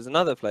Hub, which is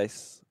another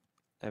place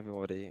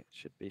everybody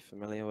should be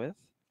familiar with.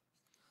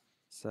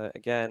 So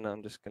again,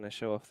 I'm just going to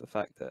show off the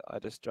fact that I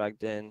just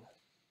dragged in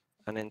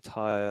an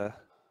entire,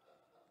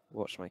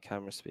 watch my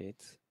camera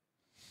speeds,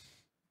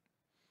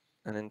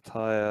 an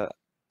entire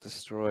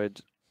destroyed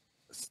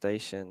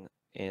station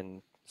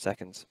in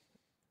seconds.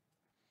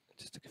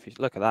 Just took a few,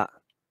 look at that.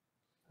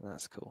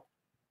 That's cool.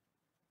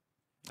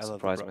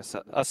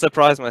 I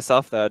surprised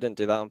myself there. I didn't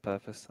do that on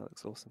purpose. That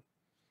looks awesome.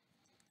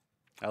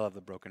 I love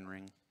the broken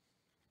ring.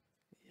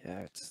 Yeah,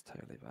 it's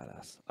totally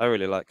badass. I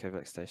really like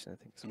Covert Station. I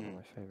think it's one of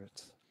my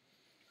favorites.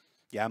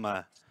 Yeah, I'm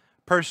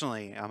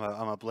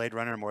a Blade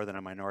Runner more than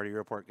a Minority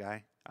Report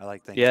guy. I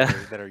like things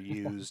that are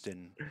used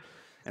and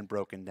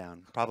broken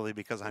down. Probably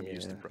because I'm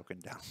used and broken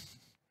down.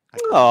 I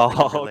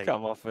can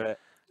come off it.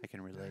 I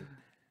can relate.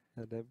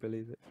 I don't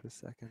believe it for a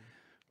second.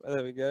 Well,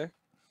 there we go.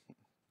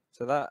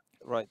 So that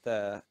right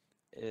there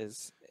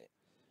is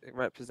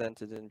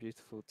represented in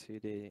beautiful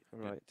 2D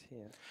right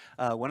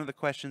here. One of the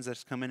questions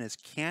that's come in is,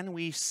 can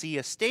we see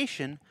a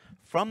station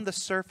from the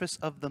surface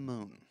of the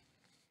moon?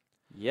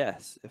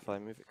 Yes, if I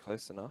move it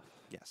close enough.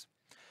 Yes.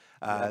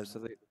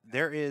 Absolutely.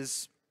 There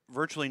is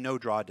virtually no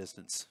draw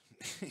distance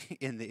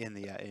in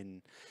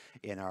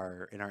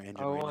our engine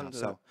right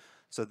now.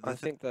 So I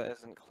think that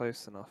isn't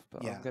close enough,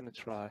 but I'm going to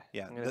try.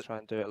 Yeah, I'm going to try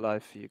and do it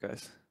live for you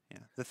guys. Yeah.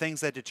 The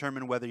things that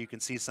determine whether you can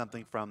see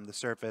something from the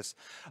surface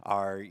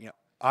are,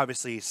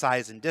 obviously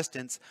size and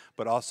distance,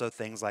 but also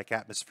things like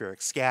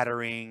atmospheric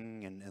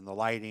scattering and the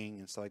lighting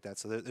and stuff like that.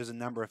 So there's a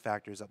number of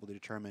factors that will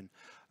determine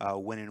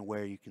when and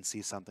where you can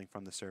see something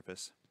from the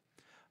surface.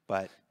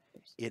 But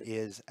it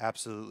is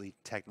absolutely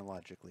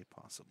technologically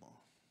possible.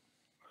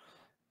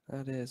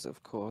 That is,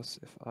 of course,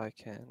 if I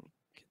can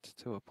get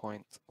to a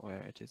point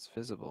where it is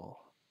visible.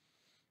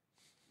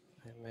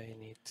 I may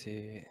need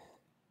to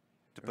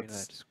reload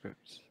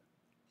script.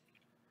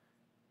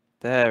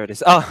 There it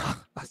is.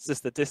 Oh, that's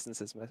just the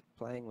distances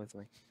playing with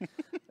me.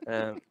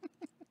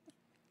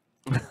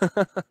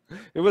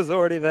 It was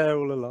already there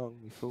all along,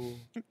 you fool.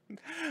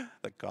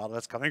 The god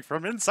that's coming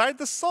from inside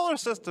the solar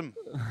system.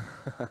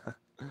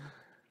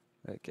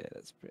 Okay,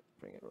 let's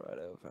bring it right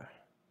over.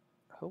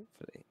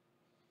 Hopefully.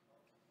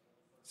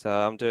 So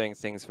I'm doing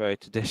things very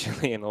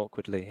traditionally and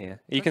awkwardly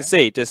here. You can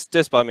see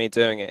just by me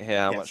doing it here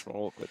how much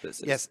more awkward this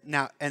is. Yes.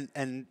 Now,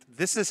 and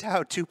this is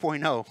how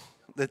 2.0,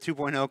 the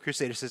 2.0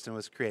 Crusader system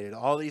was created.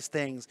 All these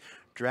things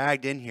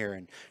dragged in here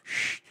and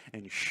shh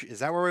and shh.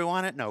 Is that where we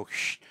want it? No,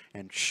 shh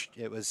and shh.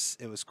 It was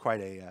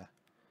quite a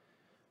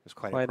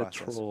quite a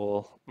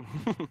troll.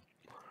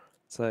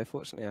 So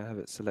fortunately I have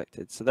it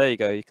selected. So there you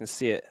go. You can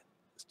see it.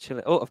 It's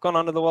chilling. Oh, I've gone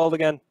under the world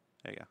again.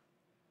 There you go.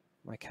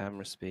 My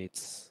camera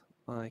speeds.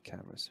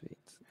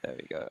 There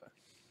we go.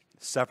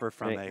 Suffer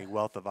from a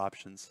wealth of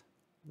options.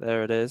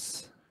 There it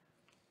is.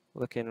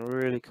 Looking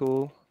really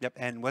cool. Yep.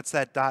 And what's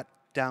that dot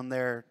down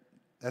there?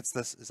 That's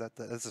this.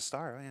 That's a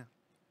star. Oh yeah.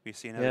 We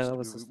see another. Yeah, that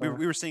was a star.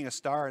 We were seeing a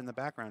star in the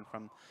background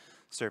from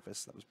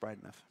surface. That was bright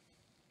enough.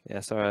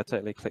 Yeah. Sorry, I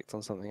totally clicked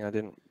on something I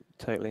didn't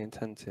totally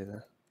intend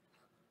to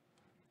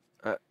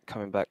there.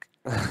 Coming back.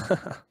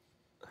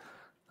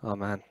 Oh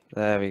man,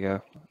 there we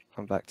go.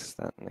 I'm back to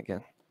Stanton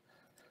again.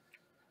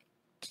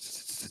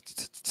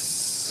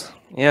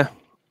 Yeah,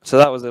 so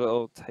that was a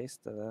little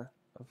taster there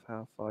of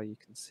how far you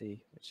can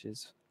see, which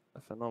is a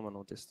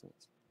phenomenal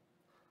distance.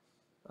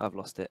 I've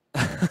lost it.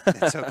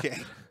 It's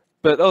okay.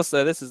 But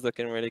also, this is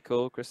looking really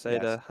cool.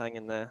 Crusader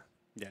hanging there.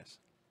 Yes.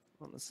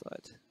 On the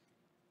side.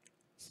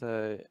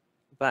 So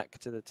back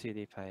to the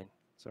 2D pane.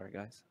 Sorry,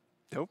 guys.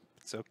 Nope,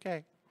 it's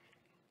okay.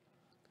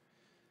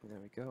 There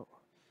we go.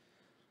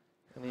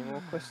 Any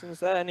more questions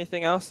there?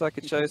 Anything else I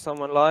could show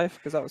someone live?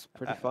 Because that was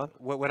pretty fun.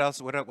 What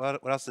else? What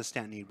else does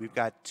Stan need? We've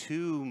got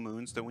 2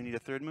 moons. Don't we need a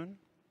 3rd moon?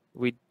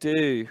 We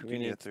do. We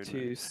need a need 3rd to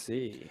moon.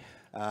 see.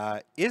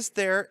 Is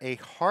there a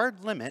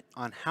hard limit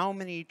on how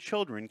many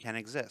children can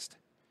exist?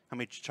 How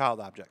many child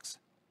objects?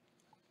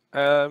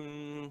 How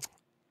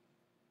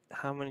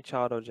many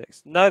child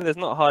objects? No, there's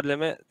not a hard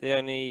limit. The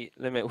only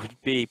limit would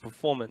be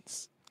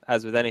performance.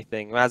 As with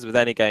anything, as with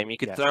any game, you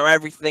could throw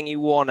everything you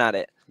want at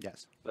it.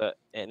 Yes. But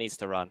it needs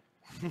to run.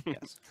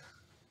 Yes.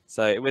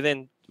 So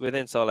within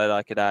Solid,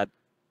 I could add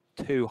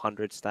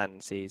 200 standing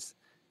seas,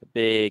 a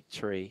big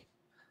tree.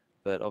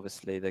 But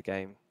obviously, the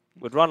game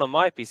would run on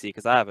my PC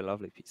because I have a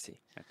lovely PC.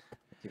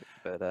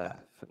 But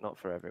not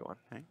for everyone.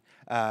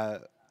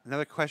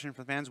 Another question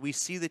from fans. We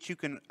see that you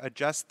can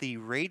adjust the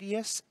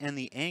radius and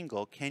the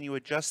angle. Can you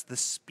adjust the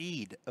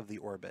speed of the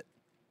orbit?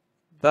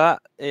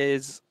 That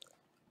is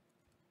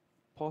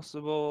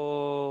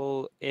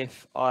possible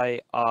if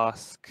I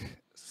ask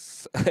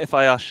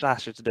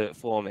Slasher to do it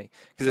for me,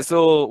 because it's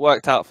all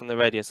worked out from the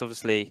radius.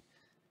 Obviously,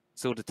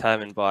 it's all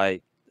determined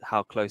by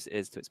how close it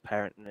is to its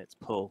parent and its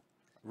pull.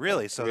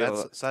 Really?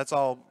 So that's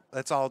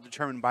all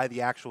determined by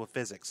the actual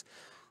physics.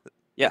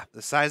 Yeah.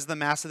 The size of the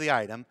mass of the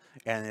item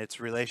and its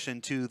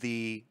relation to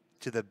the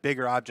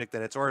bigger object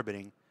that it's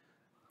orbiting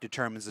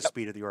determines the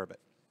speed of the orbit.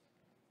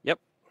 Yep.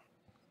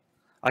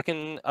 I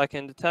can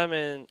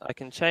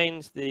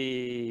change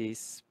the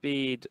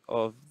speed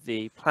of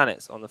the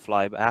planets on the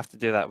fly, but I have to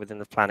do that within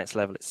the planet's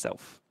level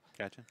itself.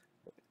 Gotcha.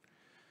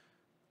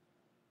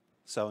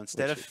 So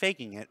instead of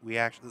faking it,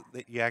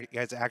 you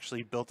guys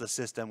actually built a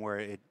system where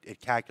it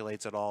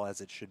calculates it all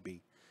as it should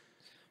be.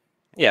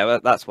 Yeah, well,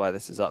 that's why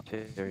this is up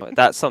here.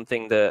 That's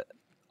something that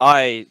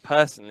I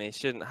personally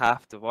shouldn't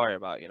have to worry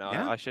about. You know,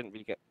 I shouldn't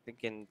be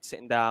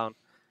sitting down,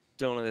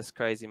 doing all this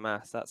crazy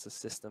math. That's a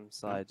system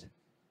side.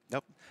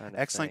 Nope.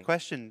 Excellent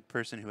question,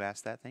 person who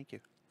asked that. Thank you.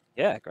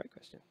 Yeah, great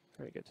question.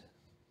 Very good.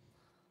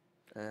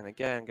 And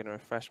again, I'm going to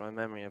refresh my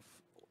memory of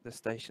the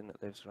station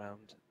that lives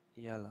around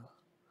Yellow.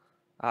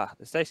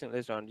 The station that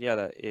lives around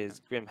Yellow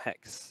is Grim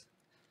Hex.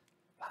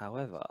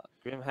 However,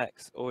 Grim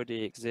Hex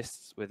already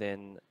exists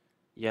within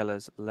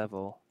Yellow's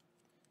level.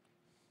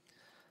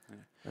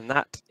 And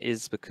that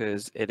is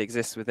because it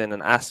exists within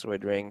an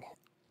asteroid ring,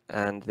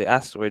 and the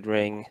asteroid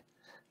ring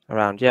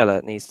around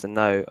Yellow needs to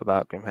know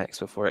about Grim Hex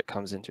before it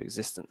comes into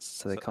existence,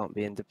 so they can't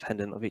be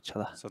independent of each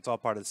other. So it's all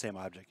part of the same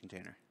object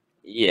container.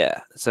 Yeah,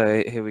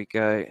 so here we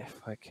go.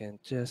 If I can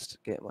just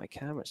get my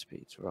camera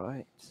speeds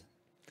right.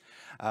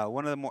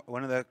 One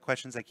of the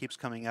questions that keeps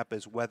coming up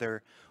is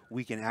whether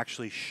we can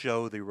actually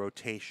show the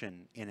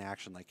rotation in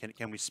action. Like,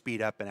 can we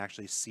speed up and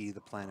actually see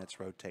the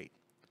planets rotate?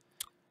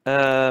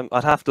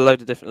 I'd have to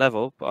load a different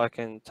level, but I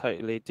can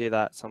totally do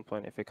that at some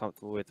point if you're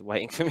comfortable with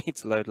waiting for me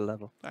to load a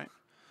level. All right.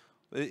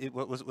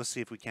 We'll see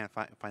if we can't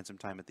find some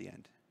time at the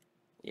end.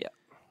 Yeah,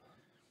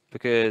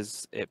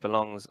 because it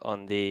belongs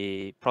on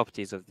the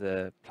properties of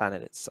the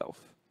planet itself.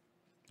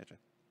 Gotcha.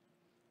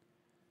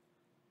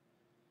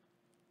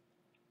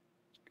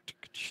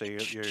 So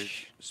you're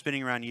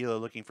spinning around Yellow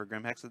looking for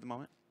Grim Hex at the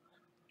moment?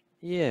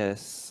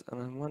 Yes,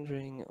 and I'm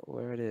wondering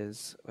where it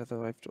is,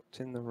 whether I've dropped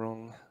in the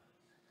wrong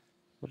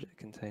project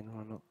container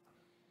or not.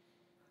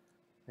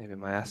 Maybe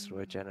my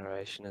asteroid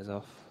generation is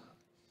off.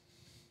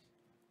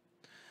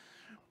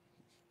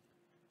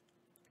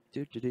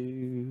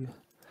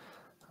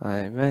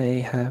 I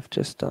may have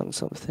just done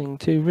something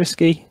too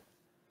risky.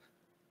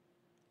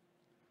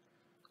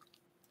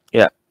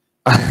 Yeah,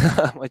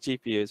 my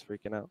GPU is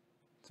freaking out.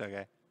 It's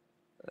okay.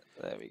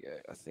 There we go.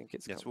 I think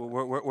it's. Yes,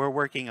 we're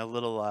working a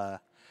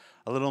little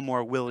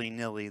more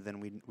willy-nilly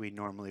than we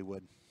normally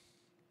would.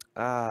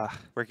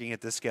 Working at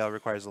this scale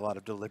requires a lot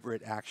of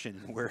deliberate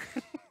action.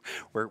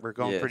 We're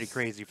going pretty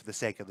crazy for the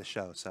sake of the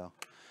show. So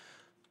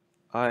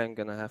I am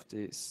gonna have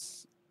to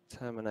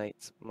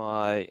terminate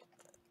my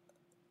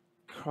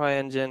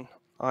CryEngine.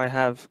 I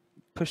have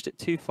pushed it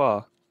too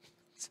far.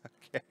 It's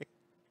okay.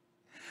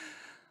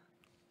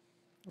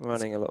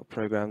 Running a lot of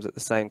programs at the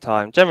same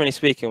time. Generally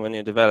speaking, when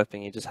you're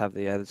developing, you just have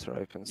the editor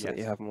open so that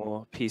you have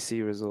more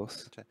PC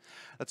resource. Okay.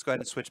 Let's go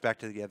ahead and switch back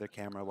to the other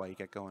camera while you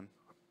get going.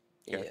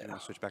 Gareth, you want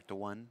to switch back to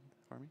 1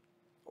 for me?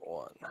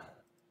 1.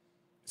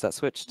 Is that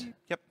switched?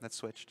 Yep, that's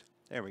switched.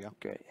 There we go.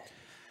 Great.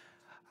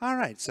 All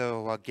right,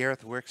 so while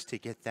Gareth works to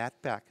get that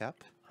back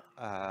up,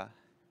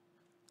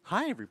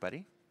 hi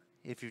everybody.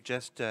 If you've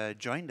just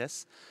joined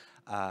us,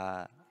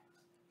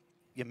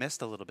 you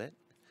missed a little bit.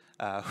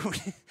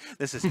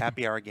 This is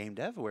Happy Hour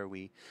Gamedev, where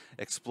we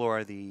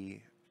explore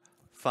the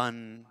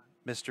fun,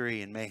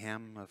 mystery, and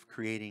mayhem of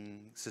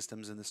creating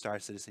systems in the Star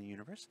Citizen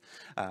universe.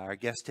 Our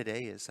guest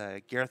today is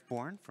Gareth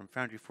Bourn from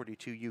Foundry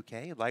 42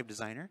 UK, live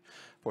designer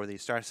for the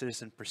Star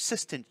Citizen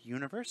Persistent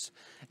universe,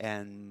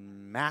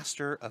 and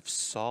master of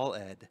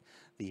SolEd,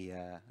 the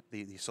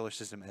solar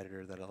system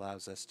editor that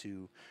allows us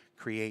to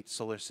create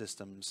solar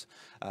systems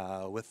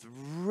with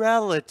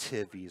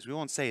relative ease. We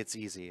won't say it's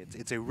easy.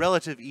 It's a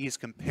relative ease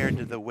compared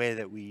to the way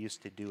that we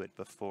used to do it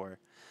before.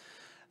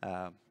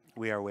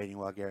 We are waiting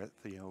while Gareth,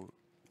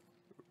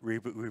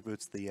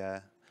 reboots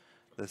the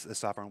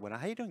software and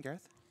whatnot. How you doing,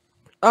 Gareth?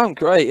 Oh, I'm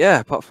great. Yeah,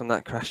 apart from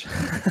that crash.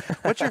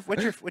 What's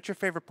your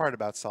favorite part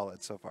about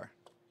Solid so far?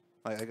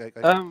 Like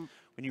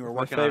when you were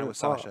My working on it favorite with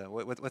part, Sasha,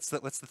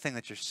 what's the thing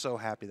that you're so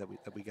happy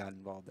that we got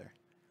involved there?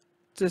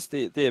 just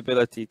the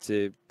ability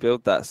to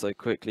build that so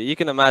quickly. You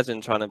can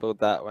imagine trying to build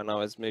that when I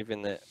was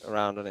moving it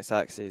around on its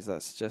axis.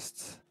 It's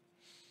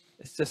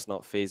just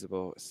not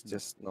feasible. It's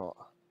just not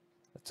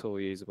at all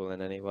usable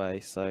in any way.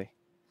 So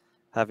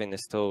having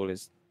this tool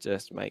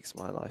just makes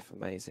my life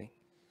amazing.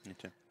 Me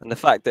too. And the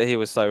fact that he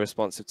was so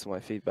responsive to my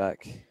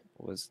feedback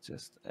was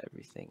just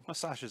everything. Well,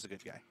 Sasha's a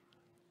good guy.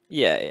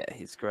 Yeah,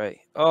 he's great.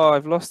 Oh,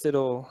 I've lost it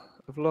all.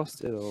 I've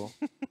lost it all.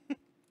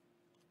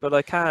 But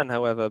I can,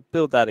 however,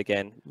 build that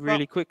again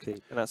really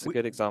quickly, and that's a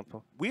good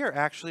example. We are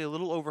actually a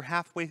little over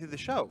halfway through the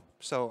show,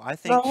 so I No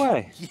think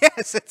way.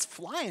 yes, it's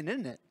flying,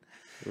 isn't it?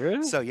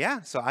 Really? So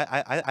yeah, so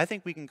I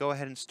think we can go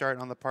ahead and start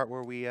on the part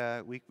where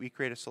we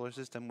create a solar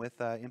system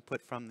with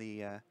input from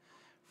the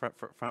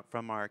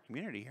from our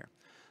community here.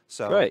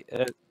 So Great.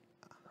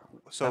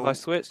 so Have I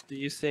switched? Are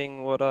you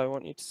seeing what I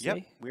want you to see? Yep,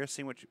 we are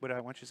seeing what I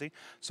want you to see.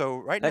 So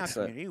right now,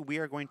 Excellent. community, we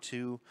are going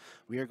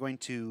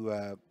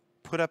to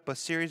put up a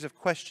series of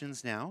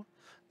questions now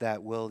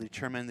that will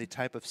determine the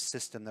type of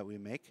system that we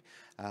make.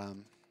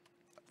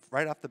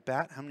 Right off the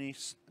bat,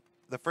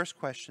 the first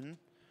question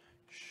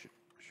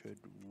should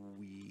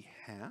we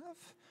have?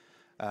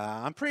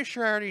 I'm pretty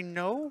sure I already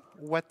know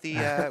what the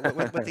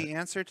what the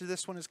answer to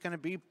this one is going to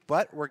be,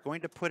 but we're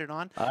going to put it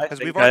on. I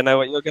think I know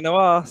what you're going to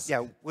ask.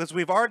 Yeah, because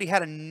we've already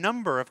had a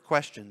number of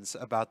questions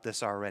about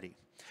this already.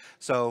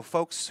 So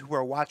folks who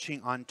are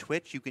watching on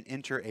Twitch, you can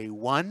enter a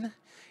 1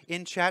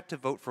 in chat to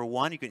vote for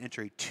 1. You can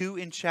enter a 2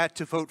 in chat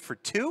to vote for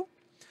 2.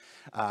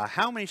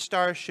 How many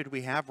stars should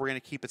we have? We're going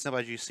to keep it simple.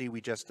 As you see,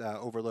 we just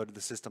overloaded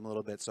the system a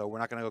little bit, so we're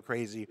not going to go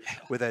crazy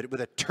with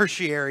a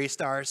tertiary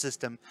star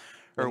system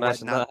or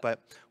whatnot.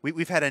 But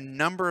we've had a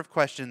number of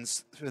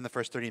questions in the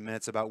first 30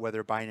 minutes about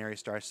whether binary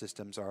star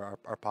systems are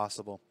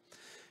possible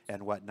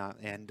and whatnot.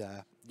 And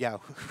yeah,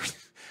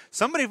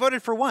 somebody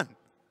voted for 1.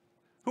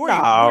 Who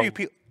are you?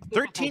 Who are you?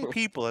 13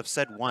 people have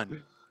said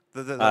 1.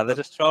 They're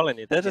just trolling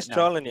you. They're just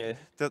trolling you.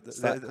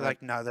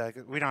 Like, no,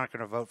 we're not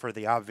going to vote for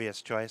the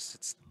obvious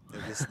choice.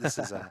 This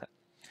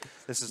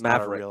is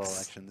not a real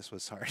election. This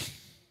was sorry.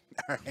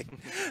 All right,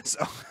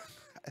 so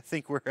I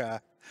think we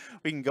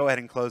can go ahead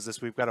and close this.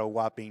 We've got a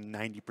whopping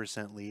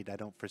 90% lead. I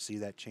don't foresee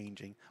that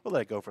changing. We'll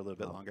let it go for a little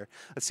bit longer.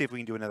 Let's see if we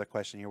can do another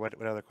question here.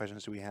 What other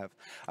questions do we have?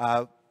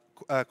 A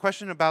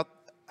question about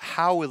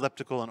how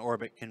elliptical an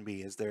orbit can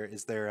be. Can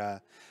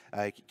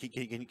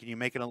you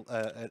make it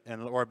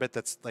an orbit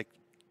that's like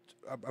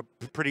a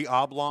pretty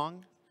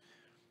oblong?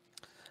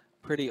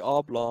 Pretty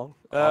oblong.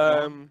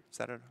 Is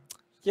that a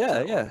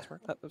yeah,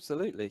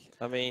 absolutely.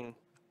 I mean,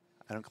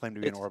 I don't claim to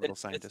be an orbital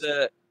scientist.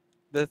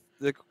 The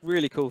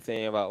really cool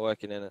thing about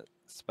working in a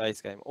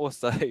space game,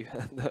 also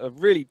a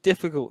really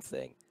difficult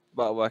thing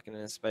about working in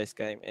a space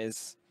game,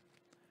 is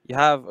you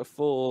have a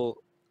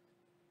full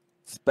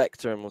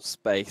spectrum of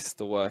space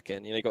to work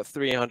in. You know, you've got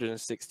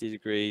 360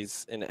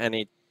 degrees in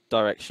any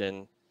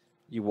direction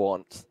you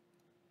want.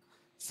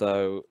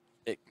 So,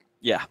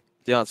 yeah,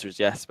 the answer is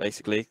yes,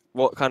 basically.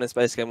 What kind of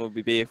space game would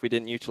we be if we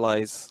didn't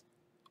utilize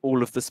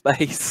all of the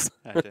space?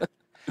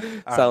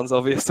 Sounds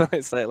obvious when I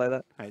say it like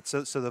that. All right,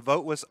 so the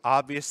vote was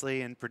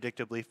obviously and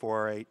predictably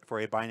for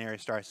a binary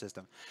star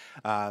system.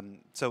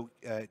 Do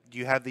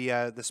you have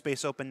the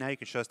space open now? You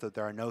can show us that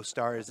there are no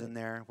stars in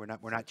there. We're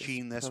not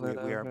cheating this. We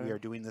are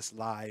doing this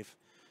live.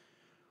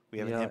 We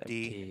have an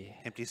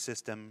empty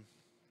system.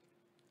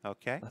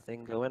 Okay.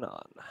 Nothing going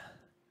on.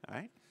 All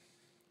right.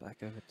 Back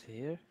over to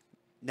here.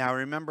 Now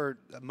remember,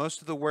 most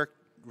of the work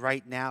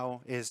right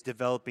now is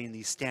developing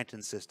the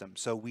Stanton system.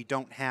 So we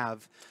don't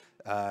have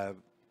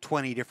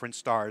 20 different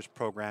stars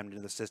programmed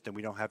into the system.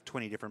 We don't have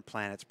 20 different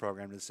planets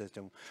programmed in the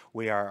system.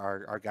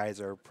 Our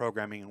guys are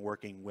programming and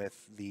working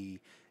with the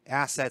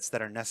assets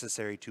that are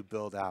necessary to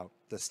build out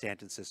the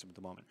Stanton system at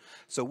the moment.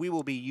 So we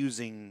will be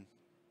using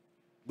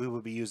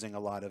a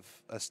lot of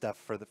stuff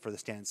for the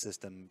Stanton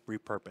system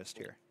repurposed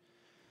here.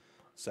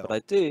 So but I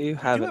do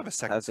have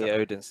the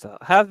Odin star.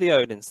 Have the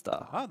Odin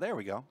star. Oh, there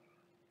we go.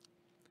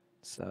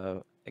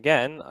 So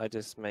again, I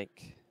just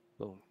make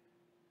boom.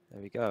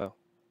 There we go.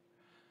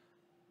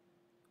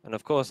 And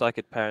of course, I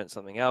could parent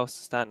something else,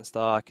 Stanton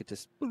star. I could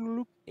just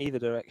either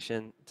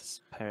direction,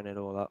 just parent it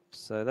all up.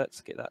 So let's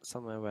get that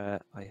somewhere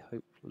where I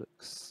hope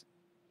looks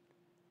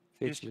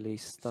visually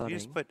stunning.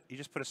 You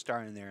just put a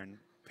star in there and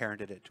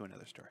parented it to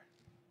another star.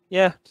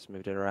 Yeah, just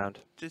moved it around.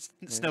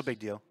 It's no big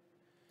deal.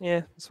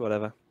 Yeah, it's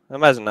whatever. I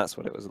imagine that's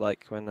what it was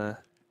like when the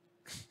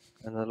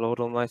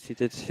Lord Almighty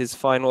did his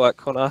fine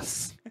work on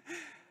us.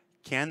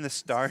 Can the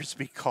stars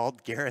be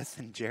called Gareth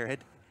and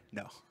Jared?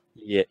 No.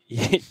 Yeah,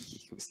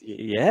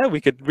 yeah,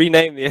 we could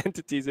rename the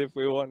entities if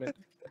we wanted.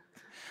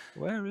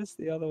 Where is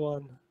the other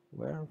one?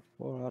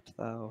 Wherefore art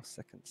thou,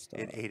 second star?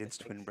 It ate its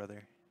twin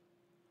brother.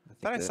 I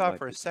thought I saw it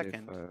for a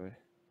second,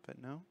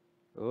 but no.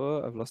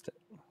 Oh, I've lost it.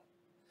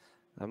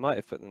 I might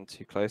have put them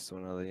too close to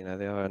one another. You know,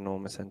 they are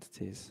enormous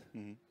entities.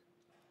 Mm-hmm.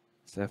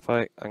 So if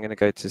I'm going to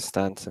go to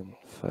Stanton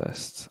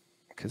first,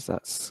 because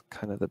that's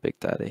kind of the big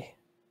daddy.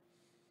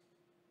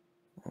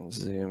 And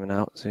zooming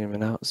out,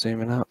 zooming out,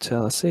 zooming out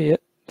till I see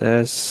it.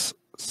 There's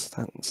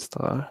Stanton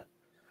Star.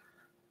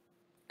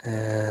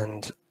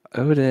 And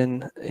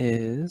Odin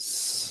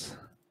is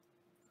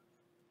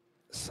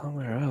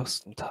somewhere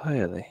else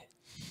entirely.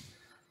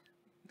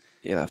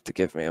 You'll have to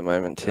give me a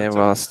moment here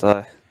whilst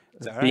I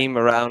beam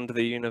around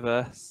the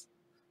universe.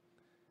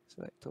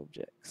 Select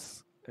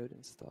objects.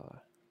 Odin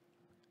Star.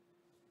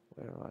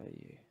 Where are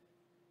you?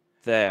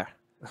 There.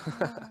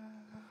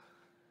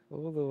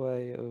 All the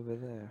way over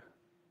there.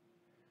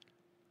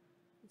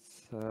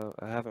 So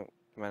I haven't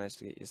managed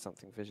to get you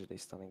something visually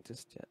stunning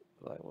just yet,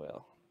 but I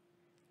will.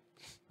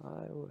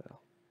 I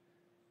will.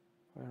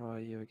 Where are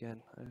you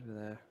again? Over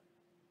there.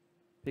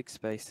 Big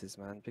spaces,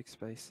 man. Big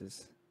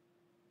spaces.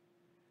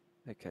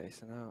 Okay,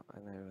 so now I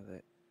know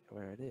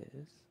where it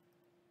is.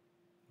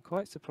 I'm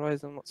quite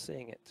surprised I'm not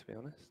seeing it, to be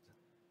honest.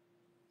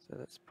 So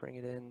let's bring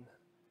it in.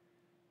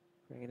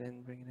 Bring it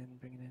in, bring it in,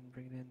 bring it in,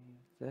 bring it in.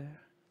 There.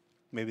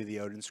 Maybe the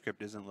Odin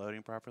script isn't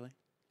loading properly?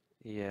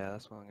 Yeah,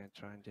 that's what I'm going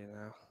to try and do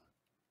now.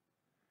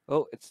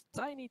 Oh, it's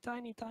tiny,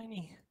 tiny,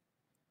 tiny.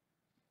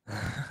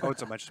 Oh,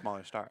 it's a much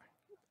smaller star.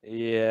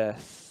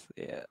 Yes,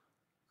 yeah.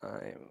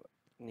 I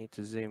need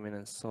to zoom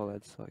in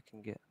solid so I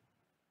can get.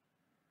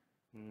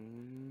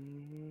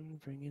 Bring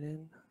it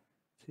in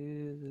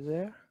to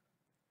there.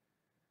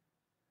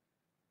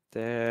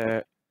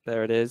 There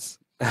it is.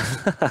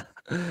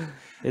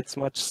 It's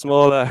much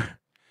smaller.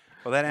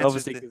 Well, that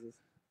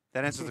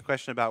answers the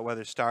question about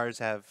whether stars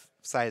have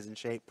size and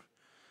shape.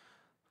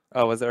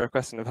 Oh, was there a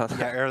question about that?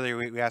 Yeah, earlier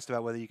we asked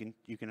about whether you can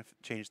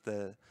change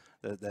the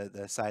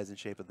size and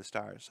shape of the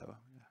stars. So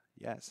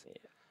yes.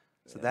 Yeah.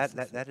 So yes,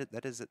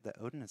 that is the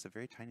Odin is a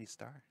very tiny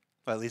star.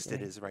 Well, at least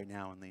it is right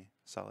now in the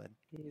solid.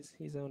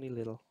 He's only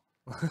little.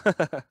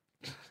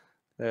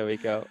 There we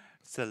go.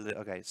 So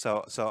okay,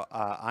 so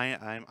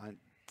I'm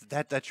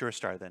that's your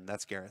star then.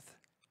 That's Gareth.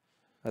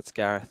 That's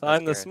Gareth.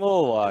 I'm the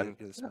small one.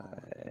 You're the small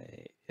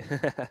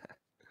one.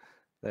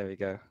 There we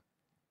go.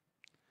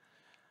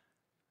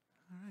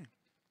 All right.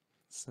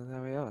 So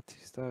there we are,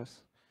 2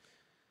 stars.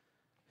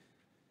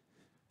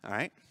 All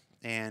right.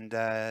 And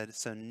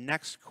so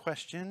next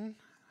question,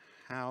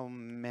 how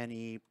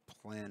many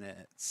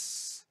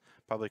planets?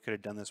 Probably could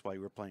have done this while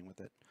you were playing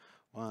with it.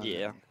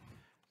 1,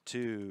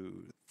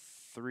 2,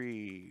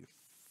 3,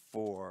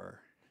 4.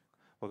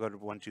 We'll go to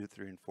 1, 2,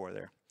 3, and 4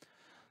 there.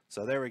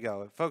 So there we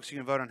go. Folks, you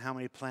can vote on how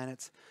many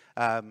planets.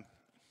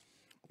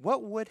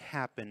 What would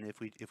happen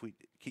if we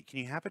can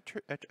you have a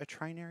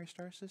trinary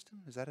star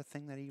system? Is that a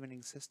thing that even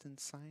exists in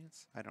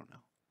science? I don't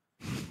know.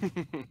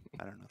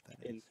 I don't know if that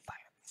is. In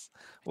science.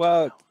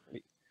 Well,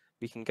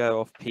 we can go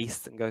off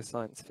piste and go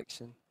science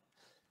fiction.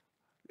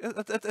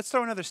 Let's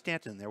throw another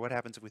Stanton in there. What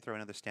happens if we throw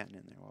another Stanton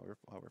in there while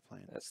we're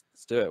playing? Let's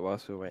do it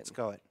whilst we're waiting. Let's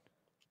go it.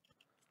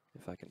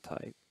 If I can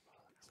type.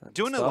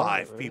 Doing it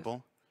live,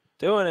 people.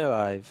 Doing it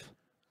live.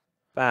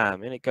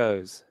 Bam, in it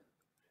goes.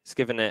 It's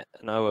given it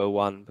an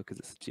 001 because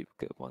it's a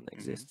duplicate of one that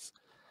exists.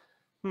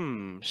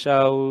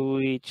 Shall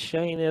we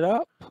chain it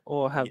up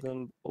or have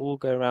them all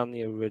go around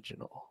the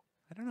original?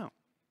 I don't know.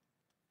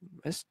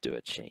 Let's do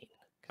a chain.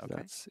 Okay.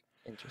 That's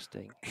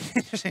interesting.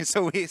 Interesting.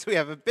 So we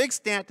have a big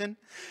Stanton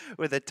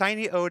with a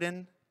tiny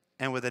Odin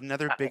and with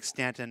another big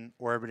Stanton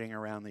orbiting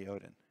around the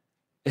Odin.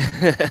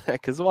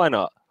 Because why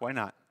not? Why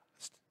not?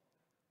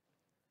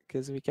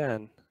 Because we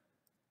can.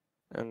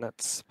 And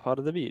that's part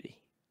of the beauty.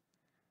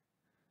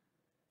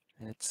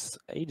 It's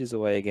ages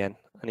away again.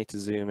 I need to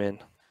zoom in.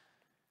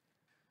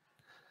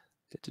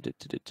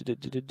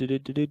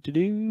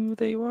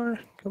 There you are.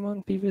 Come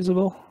on, be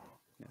visible.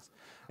 Yes.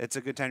 It's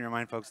a good time to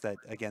remind folks that,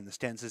 again, the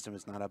Stanton system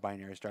is not a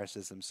binary star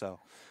system.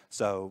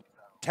 So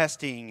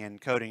testing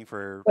and coding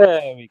for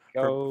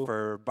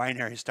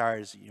binary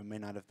stars may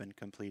not have been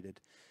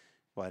completed.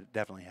 Well, it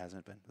definitely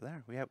hasn't been.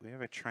 There, we have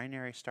a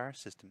trinary star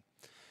system.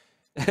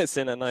 It's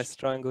in a nice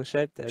triangle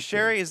shape there.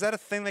 Sherry, is that a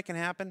thing that can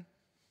happen?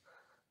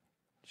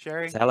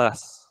 Sherry? Tell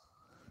us.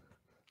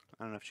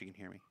 I don't know if she can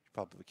hear me. She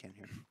probably can't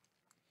hear me.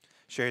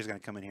 Sherry's going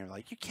to come in here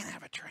like, you can't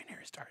have a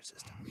trinary star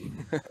system.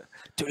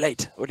 Too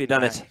late. Already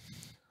done it.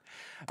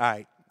 All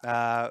right.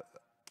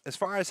 As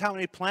far as how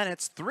many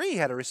planets, 3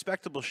 had a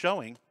respectable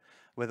showing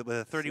with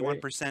a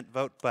 31%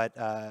 vote, but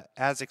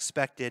as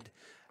expected,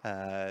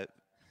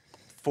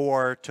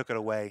 4 took it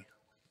away.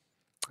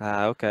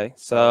 Okay.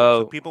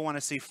 So people want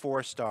to see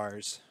 4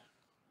 stars.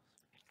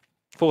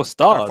 4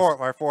 stars?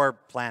 Or 4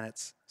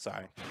 planets.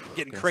 Sorry.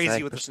 Getting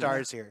crazy with the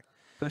stars here.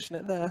 Pushing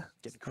it there.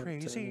 Getting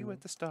crazy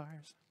with the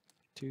stars.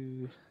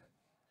 2.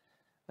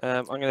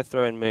 I'm going to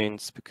throw in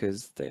moons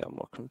because they are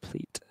more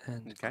complete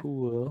and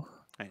cool.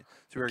 Right.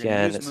 So we're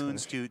going to use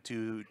moons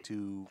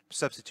to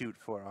substitute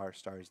for our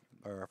stars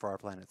or for our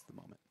planets at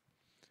the moment.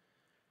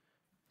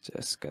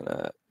 Just going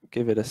to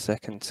give it a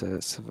second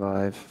to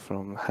survive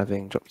from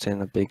having dropped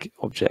in a big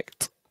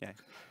object. Yeah.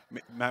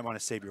 You might want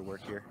to save your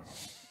work here.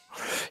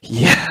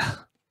 Yeah.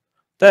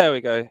 There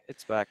we go.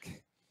 It's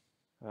back.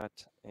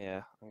 Right.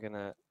 Yeah. I'm going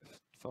to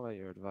follow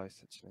your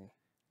advice, actually.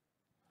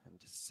 And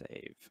just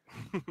save.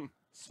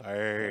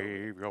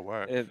 Save your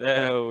work.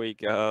 There we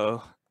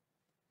go.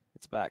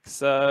 It's back.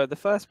 So the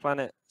first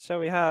planet, shall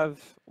we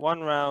have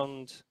 1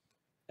 round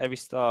every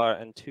star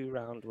and 2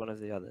 round one of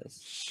the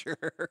others? Sure.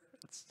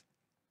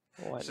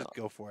 Why Let's just not?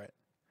 go for it.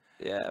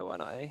 Yeah, why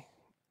not, eh?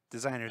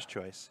 Designer's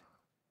choice.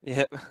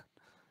 Yep. There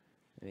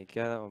we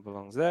go, that one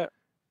belongs there.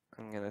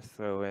 I'm going to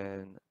throw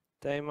in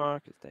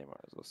Daymar, because Daymar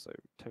is also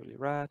totally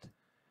rad.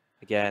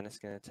 Again, it's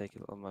going to take a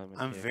little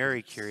moment. I'm here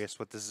very curious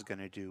what this is going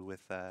to do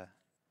with the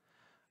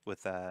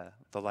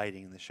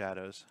lighting and the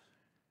shadows.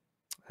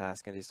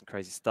 It's going to do some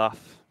crazy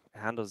stuff. It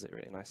handles it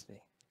really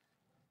nicely.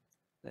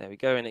 There we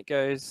go, and it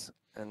goes.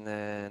 And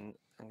then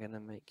I'm going to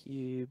make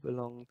you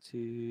belong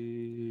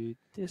to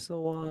this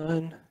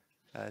one.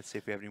 Let's see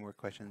if we have any more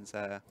questions.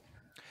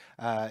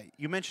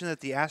 You mentioned that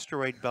the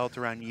asteroid belt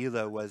around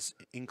Yila was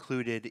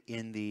included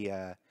in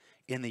the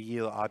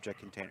Yila object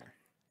container.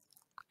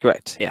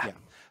 Correct, yeah. Yeah.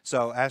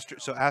 So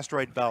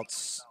asteroid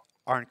belts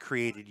aren't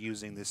created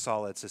using the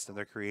solid system.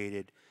 They're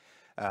created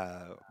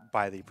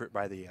by the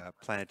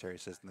planetary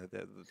system,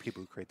 the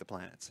people who create the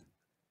planets.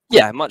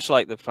 Yeah, much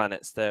like the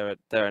planets, they're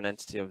an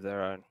entity of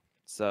their own.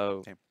 So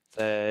Okay.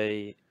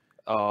 they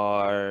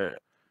are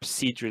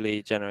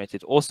procedurally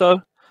generated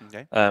also.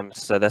 Okay.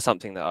 So there's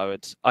something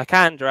that I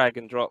can drag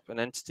and drop an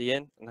entity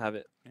in and have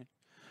it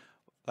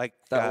Like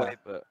that way,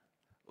 but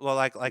well,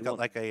 like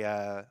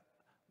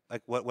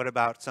what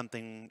about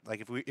something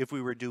like if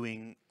we were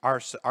doing our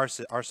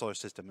solar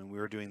system and we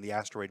were doing the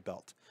asteroid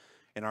belt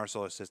in our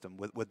solar system,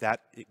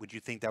 would you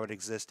think that would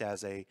exist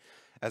as an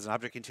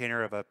object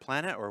container of a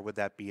planet, or would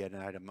that be an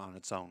item on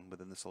its own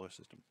within the solar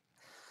system?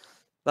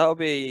 that would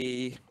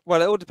be,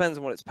 well, it all depends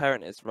on what its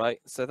parent is, right?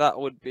 So that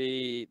would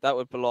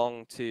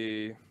belong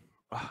to,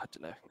 I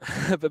don't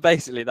know, but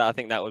basically I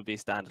think that would be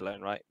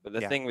standalone, right? But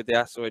the thing with the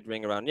asteroid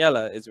ring around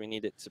Yella is we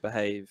need it to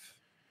behave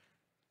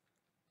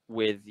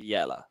with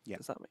Yella. Yeah.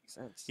 Does that make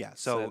sense? Yeah.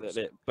 So that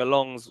it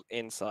belongs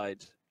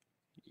inside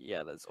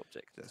Yella's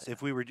object.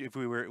 If we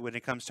were when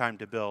it comes time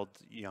to build,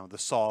 the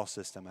Sol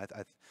system,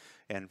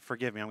 and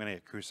forgive me, I'm going to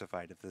get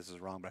crucified if this is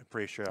wrong, but I'm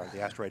pretty sure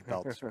the asteroid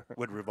belts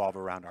would revolve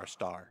around our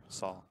star,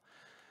 Sol.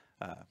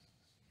 But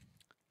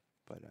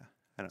I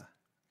don't know.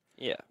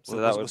 Yeah, so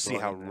we'll see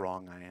how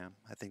wrong I am.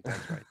 I think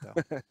that's right, though.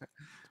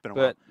 It's been a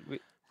while.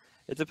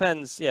 It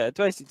depends. Yeah, it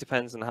basically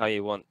depends on how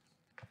you want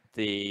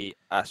the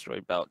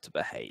asteroid belt to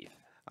behave.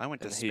 I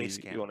went to space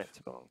camp. You want it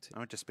to belong to. I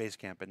went to space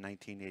camp in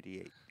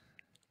 1988.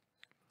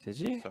 Did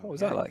you? So, what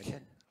was that like?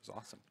 It was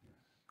awesome.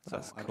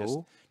 That's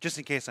cool. Just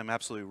in case I'm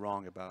absolutely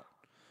wrong about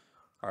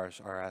our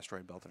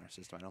asteroid belt in our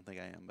system. I don't think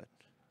I am, but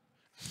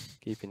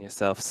keeping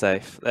yourself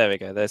safe. There we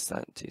go. There's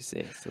that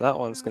 2C. So that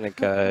one's gonna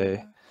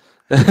go.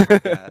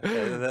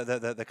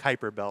 The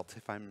Kuiper belt,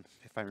 if I'm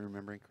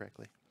remembering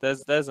correctly.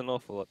 There's an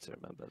awful lot to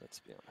remember. Let's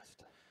be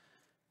honest.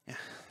 Yeah,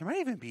 there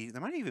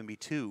might even be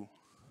 2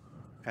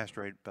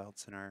 asteroid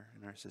belts in our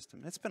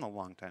system. It's been a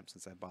long time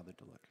since I bothered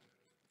to look.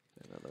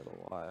 In a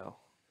little while.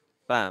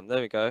 Bam.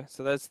 There we go.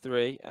 So there's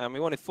 3, and we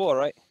wanted 4,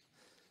 right?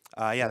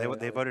 Yeah,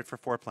 they voted for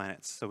 4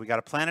 planets. So we got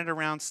a planet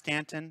around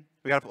Stanton.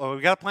 We got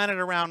a planet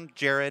around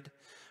Jared.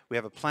 We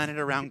have a planet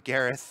around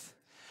Gareth.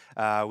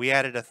 We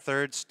added a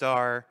 3rd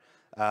star.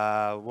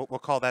 We'll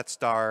call that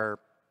star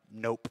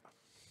Nope.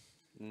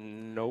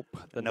 Nope.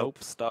 The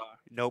Nope star.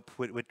 Nope,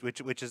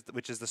 which is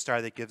the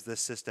star that gives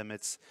this system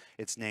its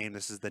name.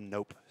 This is the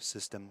Nope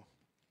system.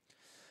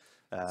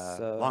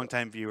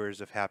 Longtime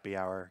viewers of Happy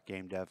Hour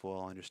Gamedev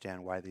will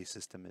understand why the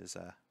system is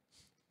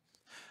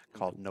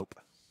called Nope.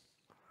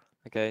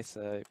 Okay,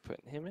 so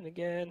putting him in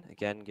again.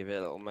 Again, give it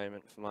a little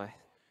moment for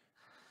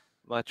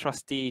my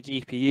trusty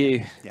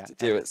GPU to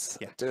do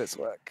its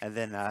work. And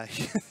then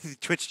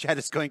Twitch chat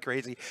is going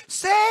crazy.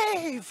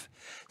 Save!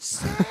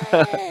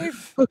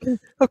 Save!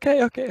 Okay.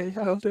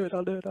 I'll do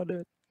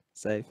it.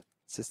 Save.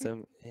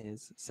 System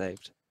is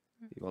saved.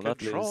 You will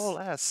not lose. Control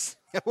S.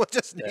 We'll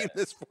just name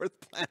this 4th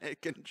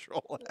planet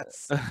Control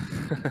S.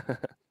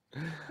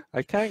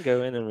 I can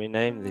go in and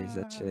rename these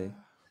actually.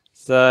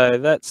 So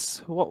that's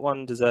what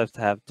one deserves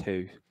to have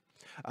 2.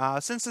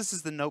 Since this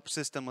is the Nope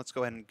system, let's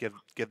go ahead and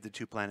give the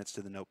 2 planets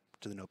to the Nope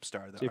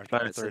star.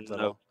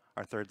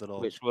 Our third little.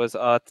 Which was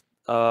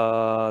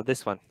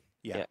this one.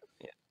 Yeah.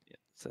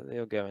 So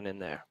they're going in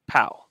there.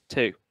 Pow.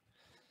 2.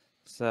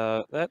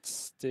 So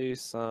let's do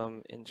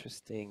some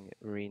interesting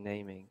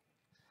renaming.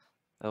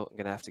 Oh, I'm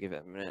gonna have to give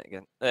it a minute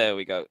again. There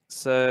we go.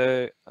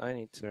 So I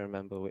need to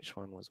remember which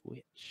one was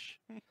which.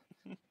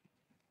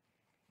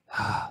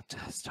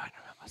 Just trying to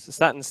remember. So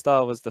Saturn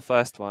Star was the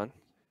first one.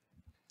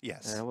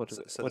 Yes.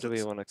 What do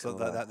we want to call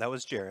that? That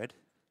was Jared.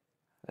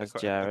 That's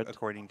Jared.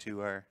 According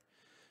to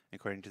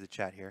the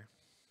chat here.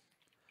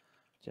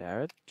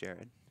 Jared.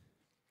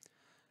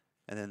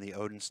 And then the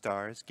Odin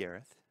star is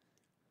Gareth.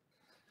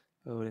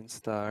 Odin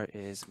star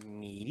is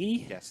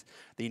me. Yes.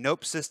 The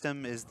Nope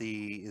system is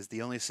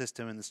the only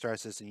system in the star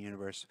system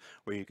universe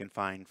where you can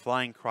find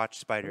flying crotch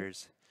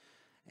spiders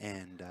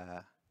and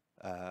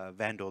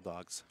Vandal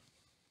dogs.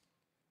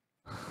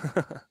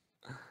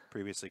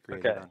 Previously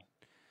created on.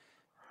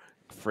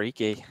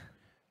 Freaky.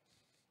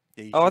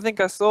 Yeah, Oh, I think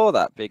I saw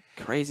that big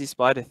crazy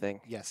spider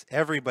thing. yes,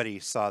 everybody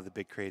saw the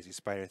big crazy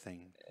spider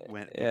thing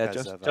Yeah,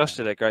 because of Josh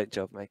did a great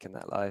job making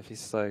that live. He's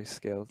so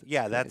skilled. It's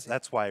yeah, crazy.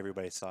 that's why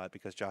everybody saw it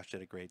because Josh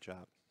did a great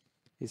job.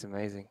 He's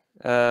amazing.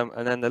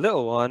 And then the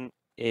little one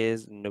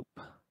is nope.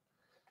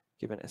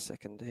 Give it a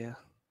second here.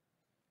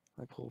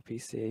 My poor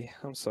PC.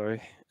 I'm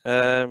sorry.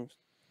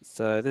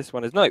 So this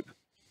one is nope.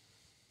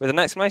 With an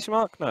exclamation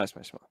mark? No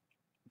exclamation mark.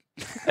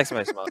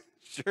 Exclamation mark.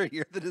 Sure,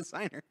 you're the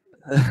designer.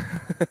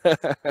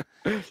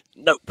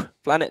 Nope.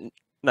 Planet.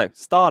 No.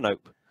 Star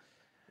nope.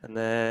 And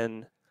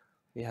then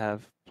we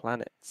have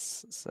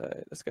planets. So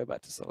let's go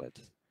back to solid.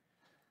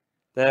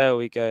 There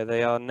we go.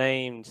 They are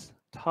named.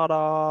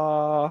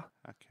 Ta-da!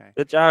 Okay.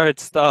 The Jared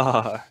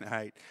star. All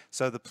right.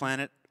 So the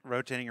planet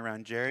rotating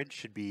around Jared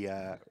should be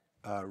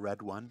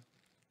red 1.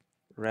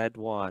 Red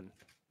one.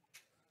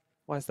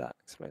 Why is that?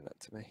 Explain that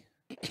to me.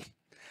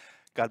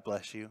 God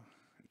bless you,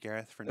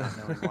 Gareth, for not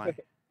knowing why.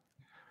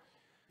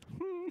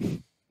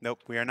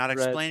 Nope, we are not Red.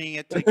 explaining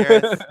it to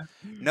Gareth. Red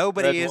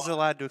Nobody is one.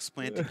 allowed to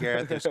explain it to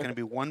Gareth. There's going to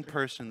be one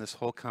person in this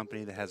whole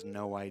company that has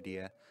no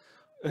idea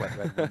what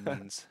red 1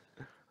 means.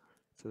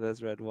 So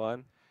there's red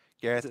one.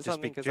 Gareth, Is it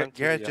something 'cause I'm too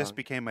Gareth young? just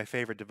became my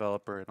favorite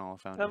developer in all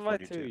of Foundry Am I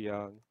too 42.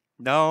 young?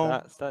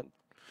 No.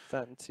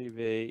 Starting to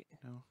be.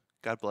 No.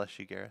 God bless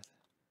you, Gareth.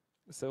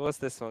 So what's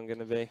this one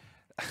gonna be?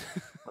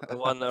 The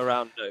one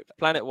around Nope.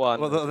 Planet one.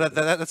 Well,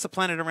 that's the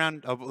planet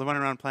around the one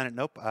around planet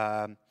Nope.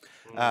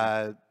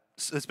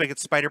 Let's make it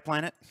Spider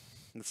Planet.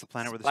 That's the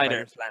planet where the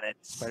Spider spiders. planet.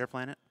 Spider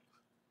Planet.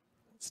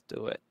 Let's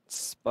do it.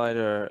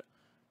 Spider.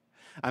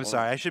 I'm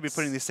sorry, I should be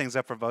putting these things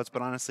up for votes,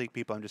 but honestly,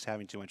 people, I'm just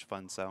having too much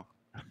fun. So,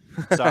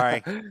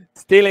 sorry.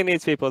 Stealing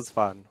these people's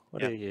fun.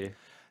 What Yep. are you?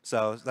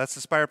 So that's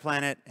the Spider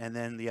Planet, and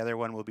then the other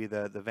one will be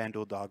the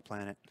Vandal Dog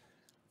Planet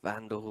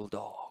Vandal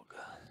dog.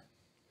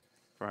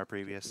 from our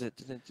previous It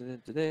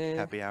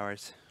happy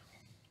hours.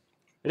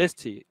 is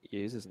to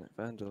use, isn't it?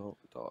 Vandal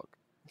dog.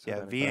 So Yeah,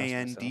 I'm gonna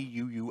embarrass myself.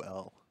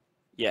 VANDUUL.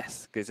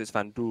 Yes, because it's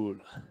Vandal.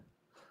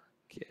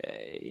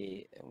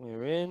 Okay, and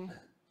we're in.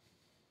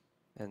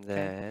 And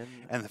then.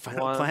 And the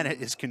final planet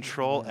is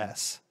Control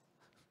S.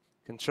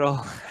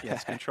 Control.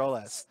 Yes, Control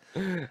S.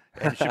 And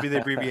it should be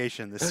the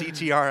abbreviation, the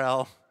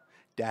CTRL-S.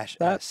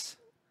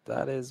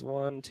 That is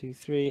 1, 2,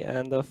 3,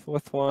 and the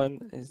fourth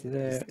one is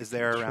there. Is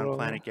there around Control.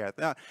 Planet Gareth?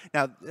 Now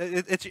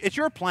it's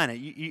your planet.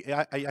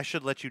 I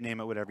should let you name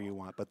it whatever you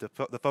want, but the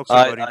folks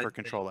are voting for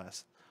Control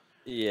S.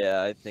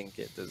 Yeah, I think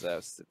it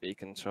deserves to be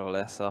Control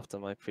S after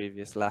my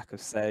previous lack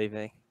of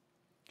saving.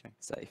 Okay.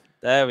 Save.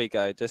 There we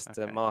go. Just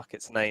to Okay. mark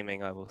its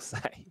naming, I will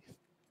save.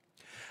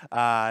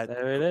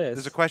 There it is.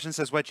 There's a question that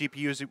says, what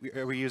GPUs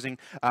are we using?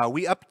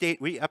 We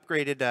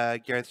upgraded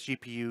Gareth's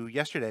GPU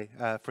yesterday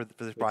for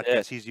this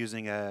broadcast. He's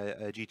using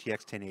a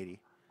GTX 1080.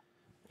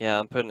 Yeah,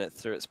 I'm putting it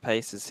through its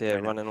paces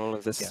here, running all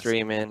of this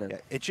streaming.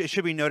 And It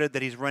should be noted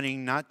that he's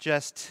running not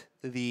just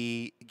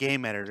the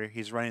game editor.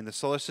 He's running the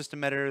solar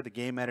system editor, the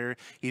game editor.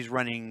 He's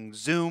running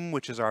Zoom,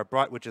 which is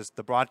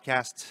the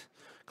broadcast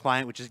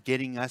client, which is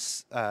getting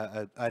us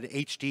an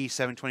HD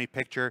 720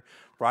 picture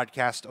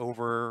broadcast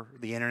over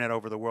the internet,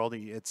 over the world.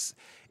 It's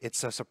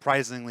a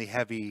surprisingly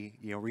heavy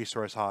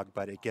resource hog,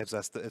 but it gives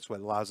us it's what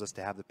allows us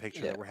to have the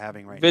picture that we're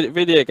having right now.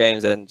 Video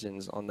games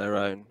engines on their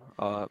own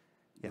are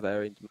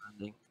very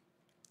demanding.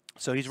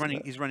 So he's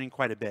running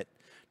quite a bit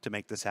to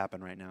make this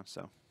happen right now.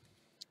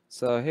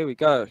 So here we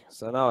go.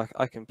 So now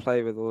I can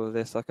play with all of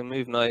this. I can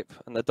move Nope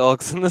and the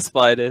dogs and the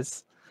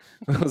spiders.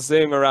 We'll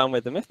zoom around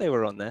with them. If they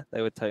were on there,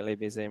 they would totally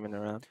be zooming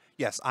around.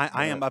 Yes,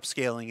 I am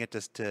upscaling it to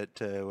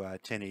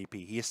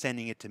 1080p. He is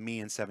sending it to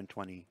me in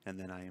 720, and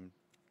then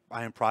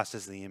I am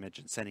processing the image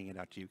and sending it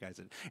out to you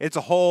guys. It's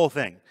a whole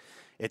thing.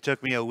 It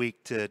took me a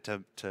week to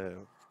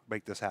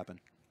make this happen.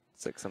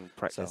 Took some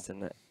practice,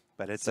 didn't it?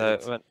 But it's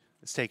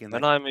taken.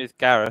 When I'm with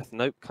Gareth,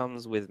 Nope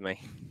comes with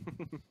me.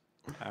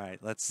 All right,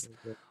 let's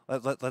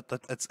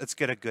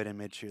get a good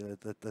image here.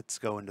 Let's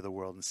go into the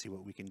world and see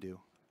what we can do.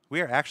 We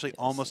are actually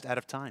almost out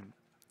of time.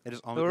 It is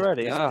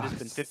already. It has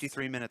been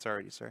 53 minutes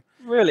already, sir.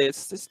 Really,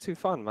 it's too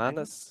fun, man.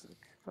 I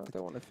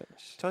don't want to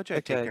finish. Told you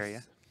I'd take care of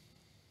you.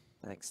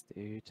 Thanks,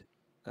 dude.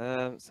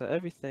 So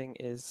everything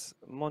is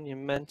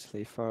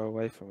monumentally far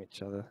away from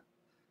each other.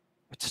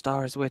 Which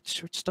star is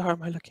which? Which star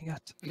am I looking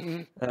at?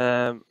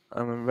 I'm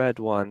in red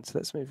one, so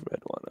let's move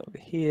red one over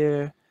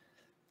here.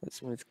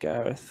 Let's move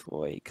Gareth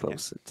way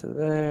closer to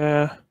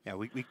there. Yeah,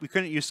 we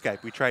couldn't use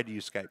Skype. We tried to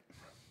use Skype.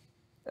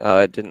 Oh,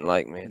 it didn't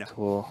like me at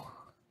all.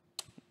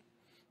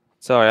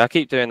 Sorry, I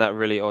keep doing that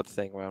really odd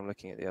thing where I'm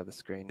looking at the other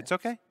screen. It's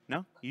okay.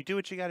 No, you do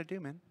what you got to do,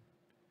 man.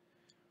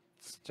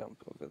 Let's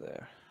jump over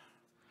there.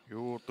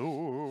 You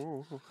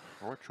do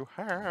what you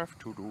have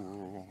to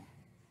do.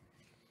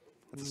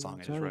 That's a song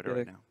I just wrote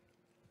right now.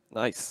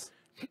 Nice.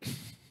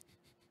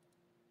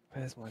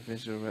 Where's my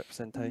visual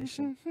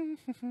representation?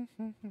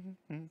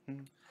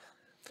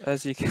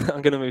 As you can,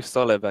 I'm going to move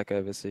solid back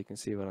over so you can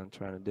see what I'm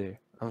trying to do.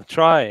 I'm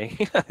trying.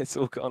 It's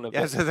all gone a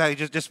bit. So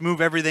just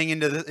move everything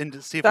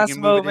into see if we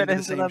can move it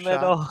into the same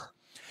shot.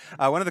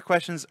 One of the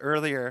questions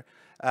earlier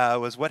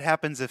was what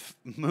happens if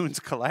moons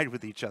collide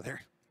with each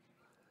other?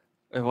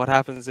 What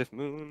happens if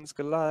moons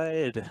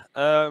collide?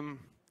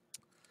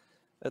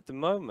 At the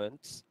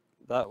moment,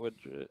 that would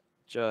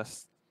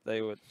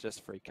they would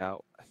just freak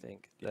out. I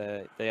think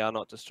they are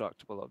not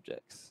destructible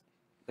objects.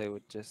 They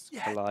would just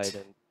collide Yet.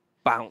 and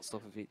bounce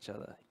off of each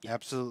other. Yet.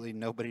 Absolutely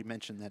nobody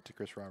mentioned that to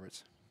Chris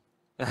Roberts.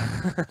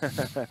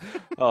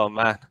 Oh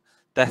man,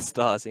 Death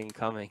Star's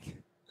incoming.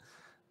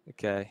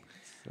 Okay,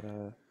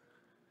 so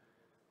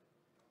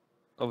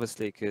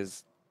obviously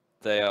because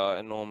they are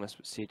enormous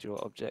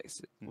procedural objects,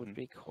 it would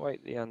be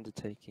quite the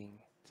undertaking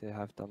to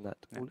have done that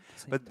all at the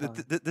same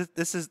time. But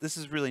this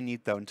is really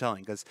neat though in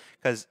telling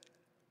because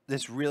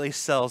this really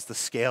sells the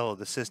scale of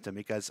the system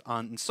because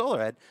on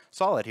Solid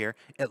here,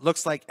 it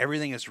looks like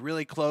everything is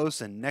really close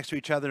and next to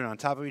each other and on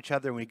top of each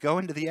other. And we go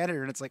into the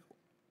editor and it's like,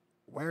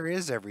 where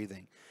is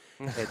everything?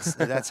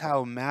 That's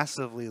how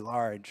massively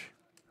large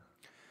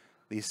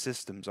these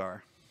systems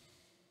are.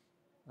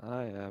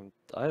 I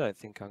don't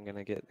think I'm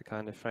gonna get the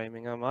kind of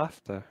framing I'm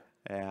after.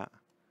 Yeah.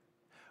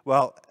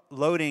 Well,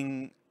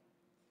 loading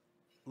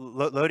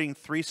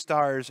 3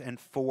 stars and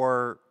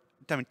 4.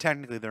 I mean,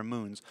 technically they're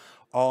moons,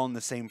 all in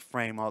the same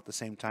frame, all at the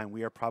same time.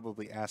 We are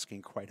probably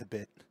asking quite a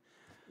bit.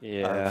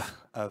 Yeah.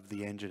 Of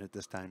the engine at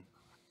this time.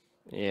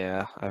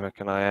 Yeah, I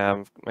reckon I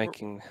am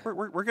making.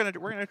 We're gonna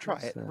try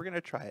it. We're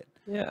gonna try it.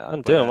 Yeah,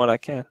 I'm doing what I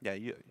can. Yeah,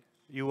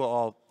 you will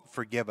all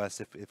forgive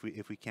us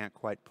if we can't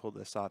quite pull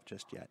this off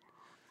just yet.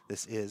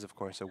 This is, of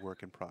course, a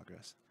work in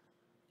progress.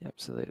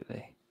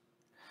 Absolutely.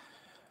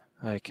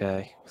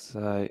 Okay,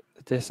 so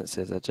the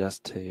distances are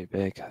just too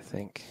big, I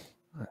think.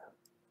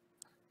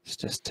 It's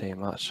just too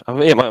much.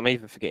 I'm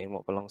even forgetting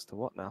what belongs to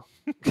what now.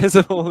 Because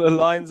all the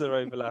lines are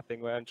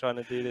overlapping where I'm trying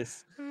to do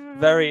this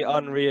very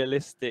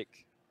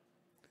unrealistic.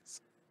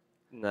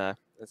 No,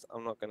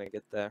 I'm not going to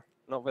get there.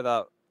 Not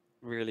without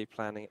really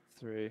planning it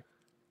through.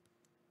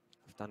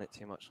 I've done it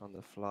too much on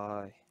the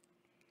fly.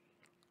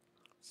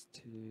 It's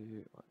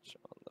too much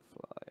on the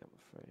fly, I'm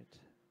afraid.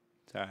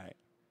 It's all right.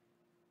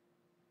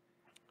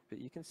 But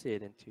you can see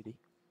it in 2D.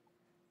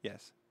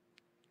 Yes.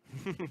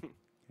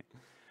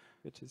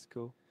 Which is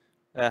cool.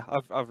 Yeah,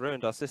 I've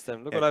ruined our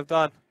system. Look what I've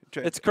done.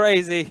 It's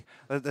crazy.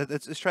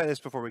 Let's try this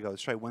before we go.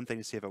 Let's try one thing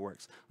to see if it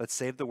works. Let's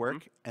save the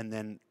work and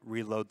then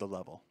reload the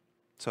level.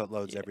 So it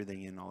loads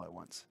everything in all at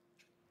once.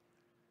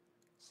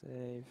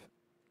 Save.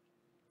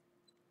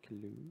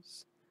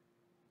 Clues.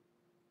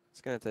 It's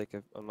going to take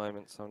a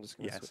moment, so I'm just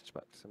going to switch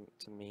back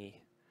to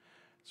me.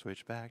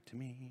 Switch back to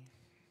me.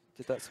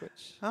 Did that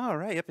switch? All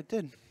right. Yep, it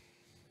did.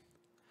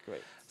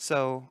 Great.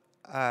 So,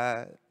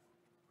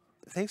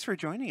 thanks for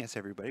joining us,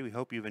 everybody. We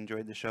hope you've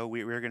enjoyed the show.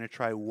 We're going to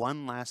try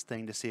one last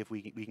thing to see if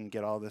we can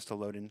get all this to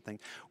load in thing.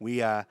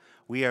 We are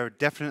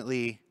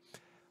definitely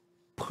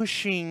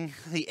pushing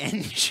the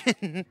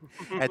engine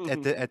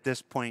at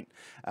this point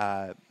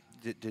to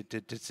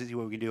see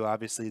what we can do.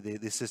 Obviously,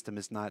 the system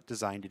is not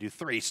designed to do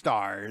 3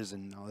 stars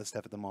and all this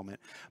stuff at the moment,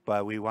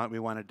 but we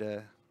wanted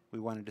to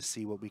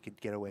see what we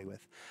could get away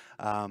with.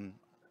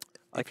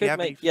 I could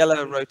make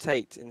yellow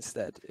rotate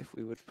instead, if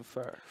we would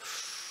prefer.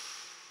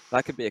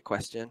 That could be a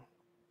question.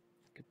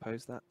 Could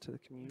pose that to the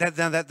community.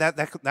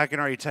 That can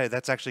already tell you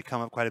that's actually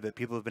come up quite a bit.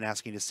 People have been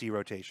asking to see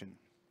rotation,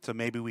 so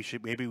maybe we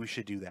should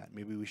do that.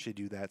 Maybe we should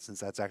do that since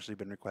that's actually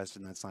been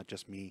requested. And that's not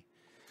just me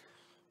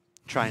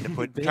trying to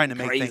make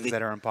things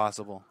that are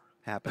impossible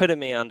happen. Putting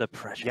me under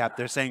pressure. Yeah,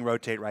 they're saying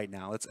rotate right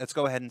now. Let's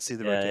go ahead and see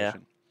the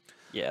rotation.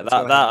 Yeah, that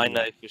I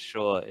know for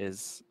sure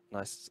is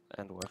nice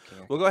and working.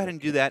 We'll go ahead and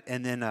do that,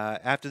 and then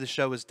after the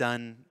show is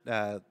done.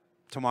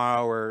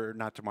 Tomorrow, or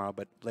not tomorrow,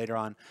 but later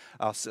on,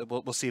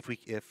 we'll see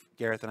if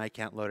Gareth and I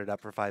can't load it up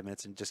for 5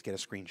 minutes and just get a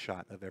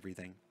screenshot of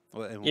everything.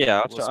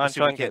 I'll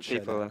try and get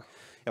people. Yeah,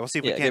 we'll see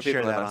if we can't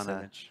share that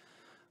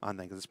on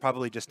thing because it's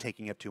probably just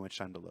taking up too much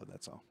time to load.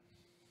 That's all.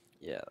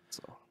 Yeah, that's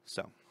all.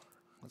 So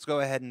let's go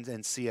ahead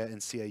and see a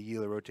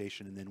Euler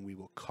rotation, and then we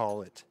will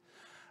call it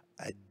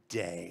a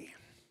day.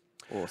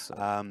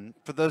 Awesome.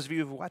 For those of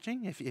you who are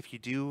watching, if you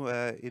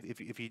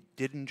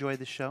did enjoy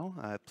the show,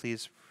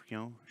 please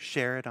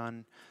share it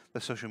on the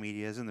social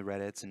medias and the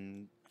Reddits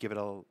and give it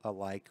a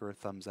like or a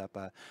thumbs up.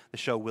 The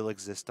show will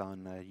exist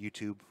on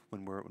YouTube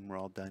when we're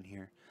all done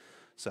here.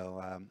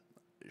 So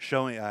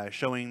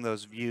showing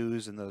those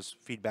views and those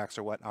feedbacks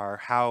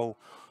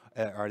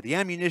are the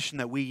ammunition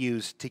that we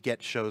use to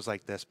get shows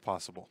like this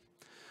possible.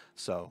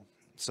 So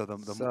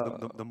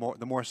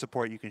the more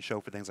support you can show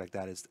for things like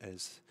that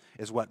is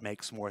what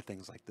makes more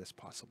things like this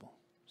possible.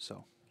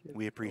 So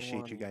we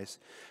appreciate you guys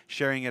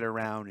sharing it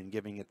around and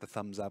giving it the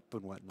thumbs up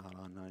and whatnot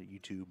on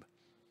YouTube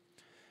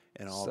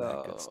and all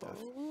that good stuff.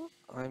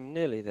 I'm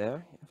nearly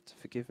there. You have to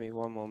forgive me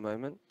one more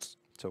moment.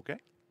 It's okay.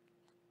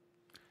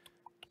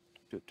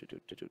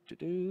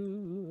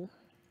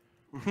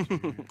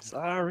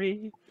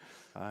 Sorry.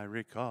 I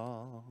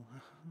recall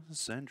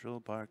Central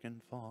Park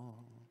and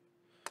Fall.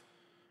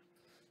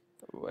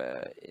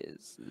 Where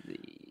is the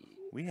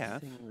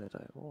thing that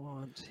I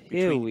want?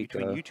 Here we go.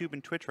 Between YouTube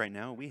and Twitch right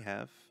now, we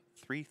have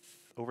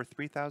over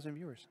 3,000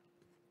 viewers.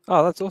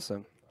 Oh, that's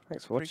awesome.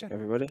 Thanks for watching,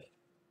 everybody.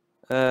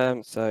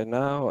 So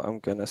now I'm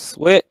going to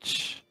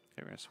switch.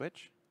 Okay, we're going to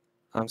switch.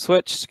 I'm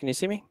switched. Can you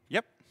see me?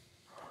 Yep.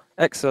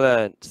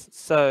 Excellent.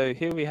 So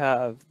here we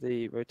have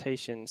the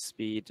rotation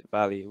speed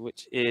value,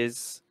 which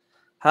is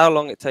how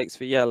long it takes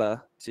for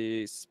yellow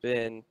to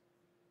spin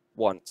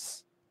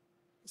once.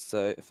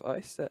 So if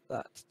I set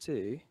that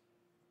to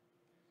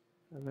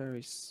a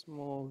very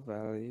small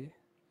value,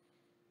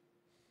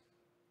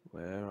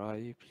 where are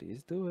you?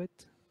 Please do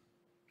it.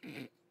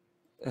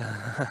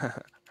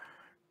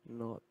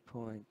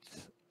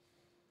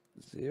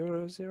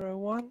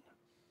 0.001.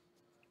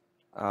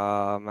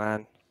 Ah,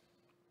 man,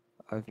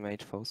 I've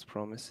made false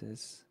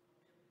promises.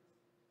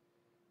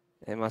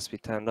 It must be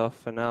turned off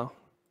for now.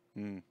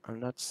 Mm. I'm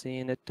not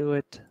seeing it do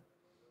it.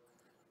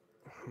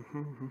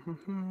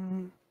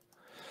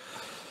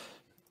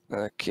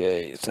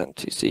 Okay, it's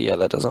NTC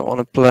yellow doesn't want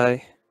to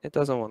play. It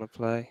doesn't want to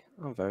play.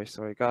 I'm very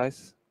sorry,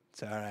 guys.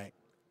 It's all right.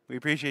 We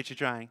appreciate you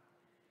trying.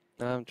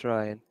 I'm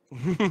trying.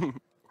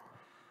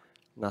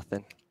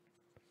 Nothing.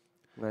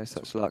 No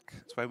such luck.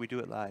 That's why we do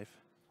it live.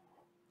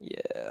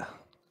 Yeah.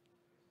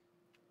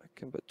 I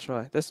can but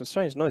try. There's some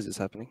strange noises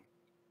happening.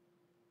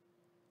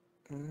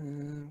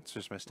 It's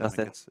just my stomach.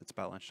 Nothing. It's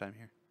about lunchtime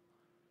here.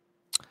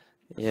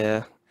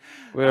 Yeah.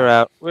 We're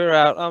out. We're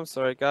out. I'm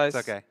sorry, guys.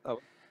 It's okay. Oh.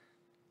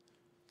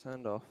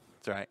 Turned off.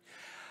 It's all right.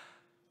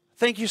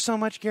 Thank you so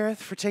much,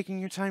 Gareth, for taking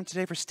your time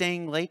today, for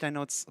staying late. I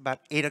know it's about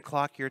 8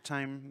 o'clock your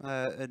time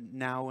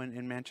now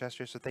in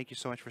Manchester, so thank you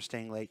so much for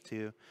staying late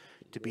to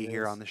be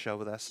here on the show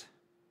with us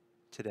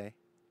today.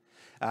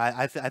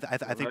 I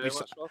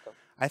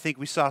think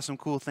we saw some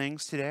cool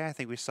things today. I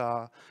think we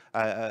saw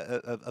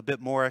a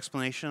bit more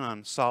explanation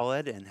on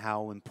Solid and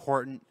how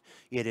important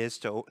it is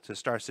to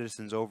Star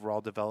Citizen's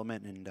overall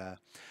development. And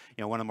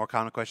you know, one of the more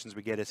common questions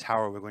we get is how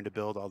are we going to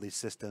build all these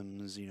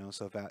systems? You know,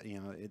 so that, you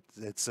know,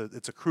 it's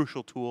a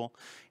crucial tool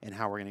in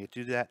how we're going to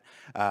do that.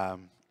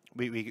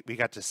 We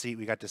got to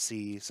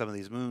see some of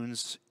these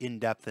moons in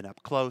depth and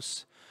up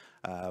close.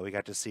 We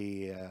got to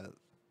see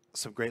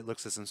some great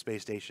looks at some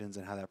space stations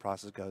and how that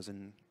process goes.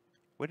 And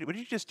what did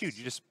you just do? Did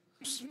you just...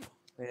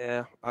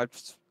 Yeah,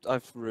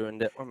 I've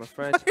ruined it, I'm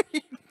afraid.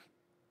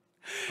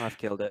 I've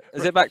killed it.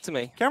 Is it back to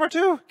me? Camera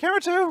two!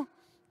 Camera two!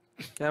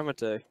 Camera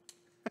 2.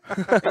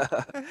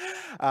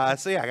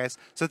 So yeah, guys.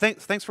 So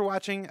thanks for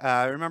watching.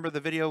 Remember, the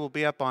video will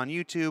be up on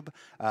YouTube.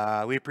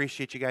 We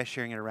appreciate you guys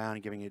sharing it around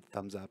and giving it a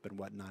thumbs up and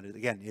whatnot.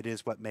 Again, it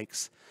is what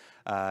makes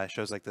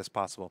shows like this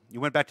possible. You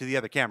went back to the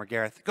other camera,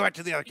 Gareth. Go back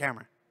to the other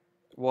camera.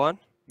 One?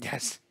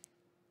 Yes.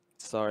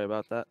 Sorry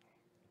about that.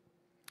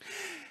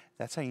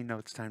 That's how you know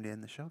it's time to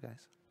end the show,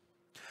 guys.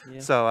 Yeah.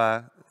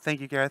 So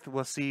thank you, Gareth.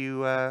 We'll see you.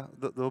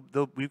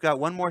 We've got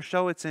one more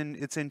show. It's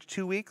in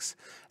 2 weeks,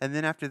 and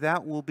then after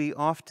that we'll be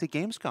off to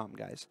Gamescom,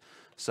 guys.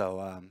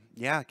 So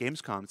yeah,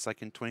 Gamescom. It's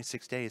like in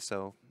 26 days.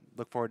 So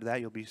look forward to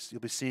that. You'll be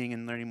seeing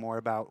and learning more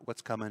about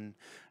what's coming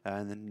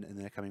in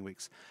the coming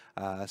weeks.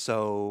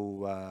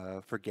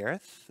 So for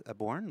Gareth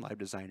Bourn, live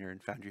designer in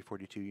Foundry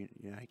 42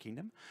 United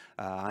Kingdom,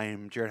 I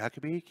am Jared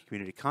Huckaby,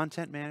 community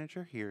content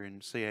manager here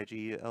in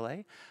CIG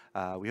LA.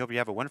 We hope you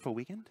have a wonderful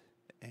weekend,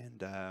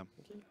 and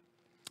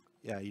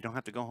yeah, you don't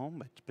have to go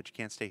home, but you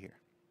can't stay here.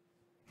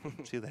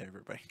 See you later,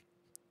 everybody.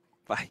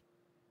 Bye.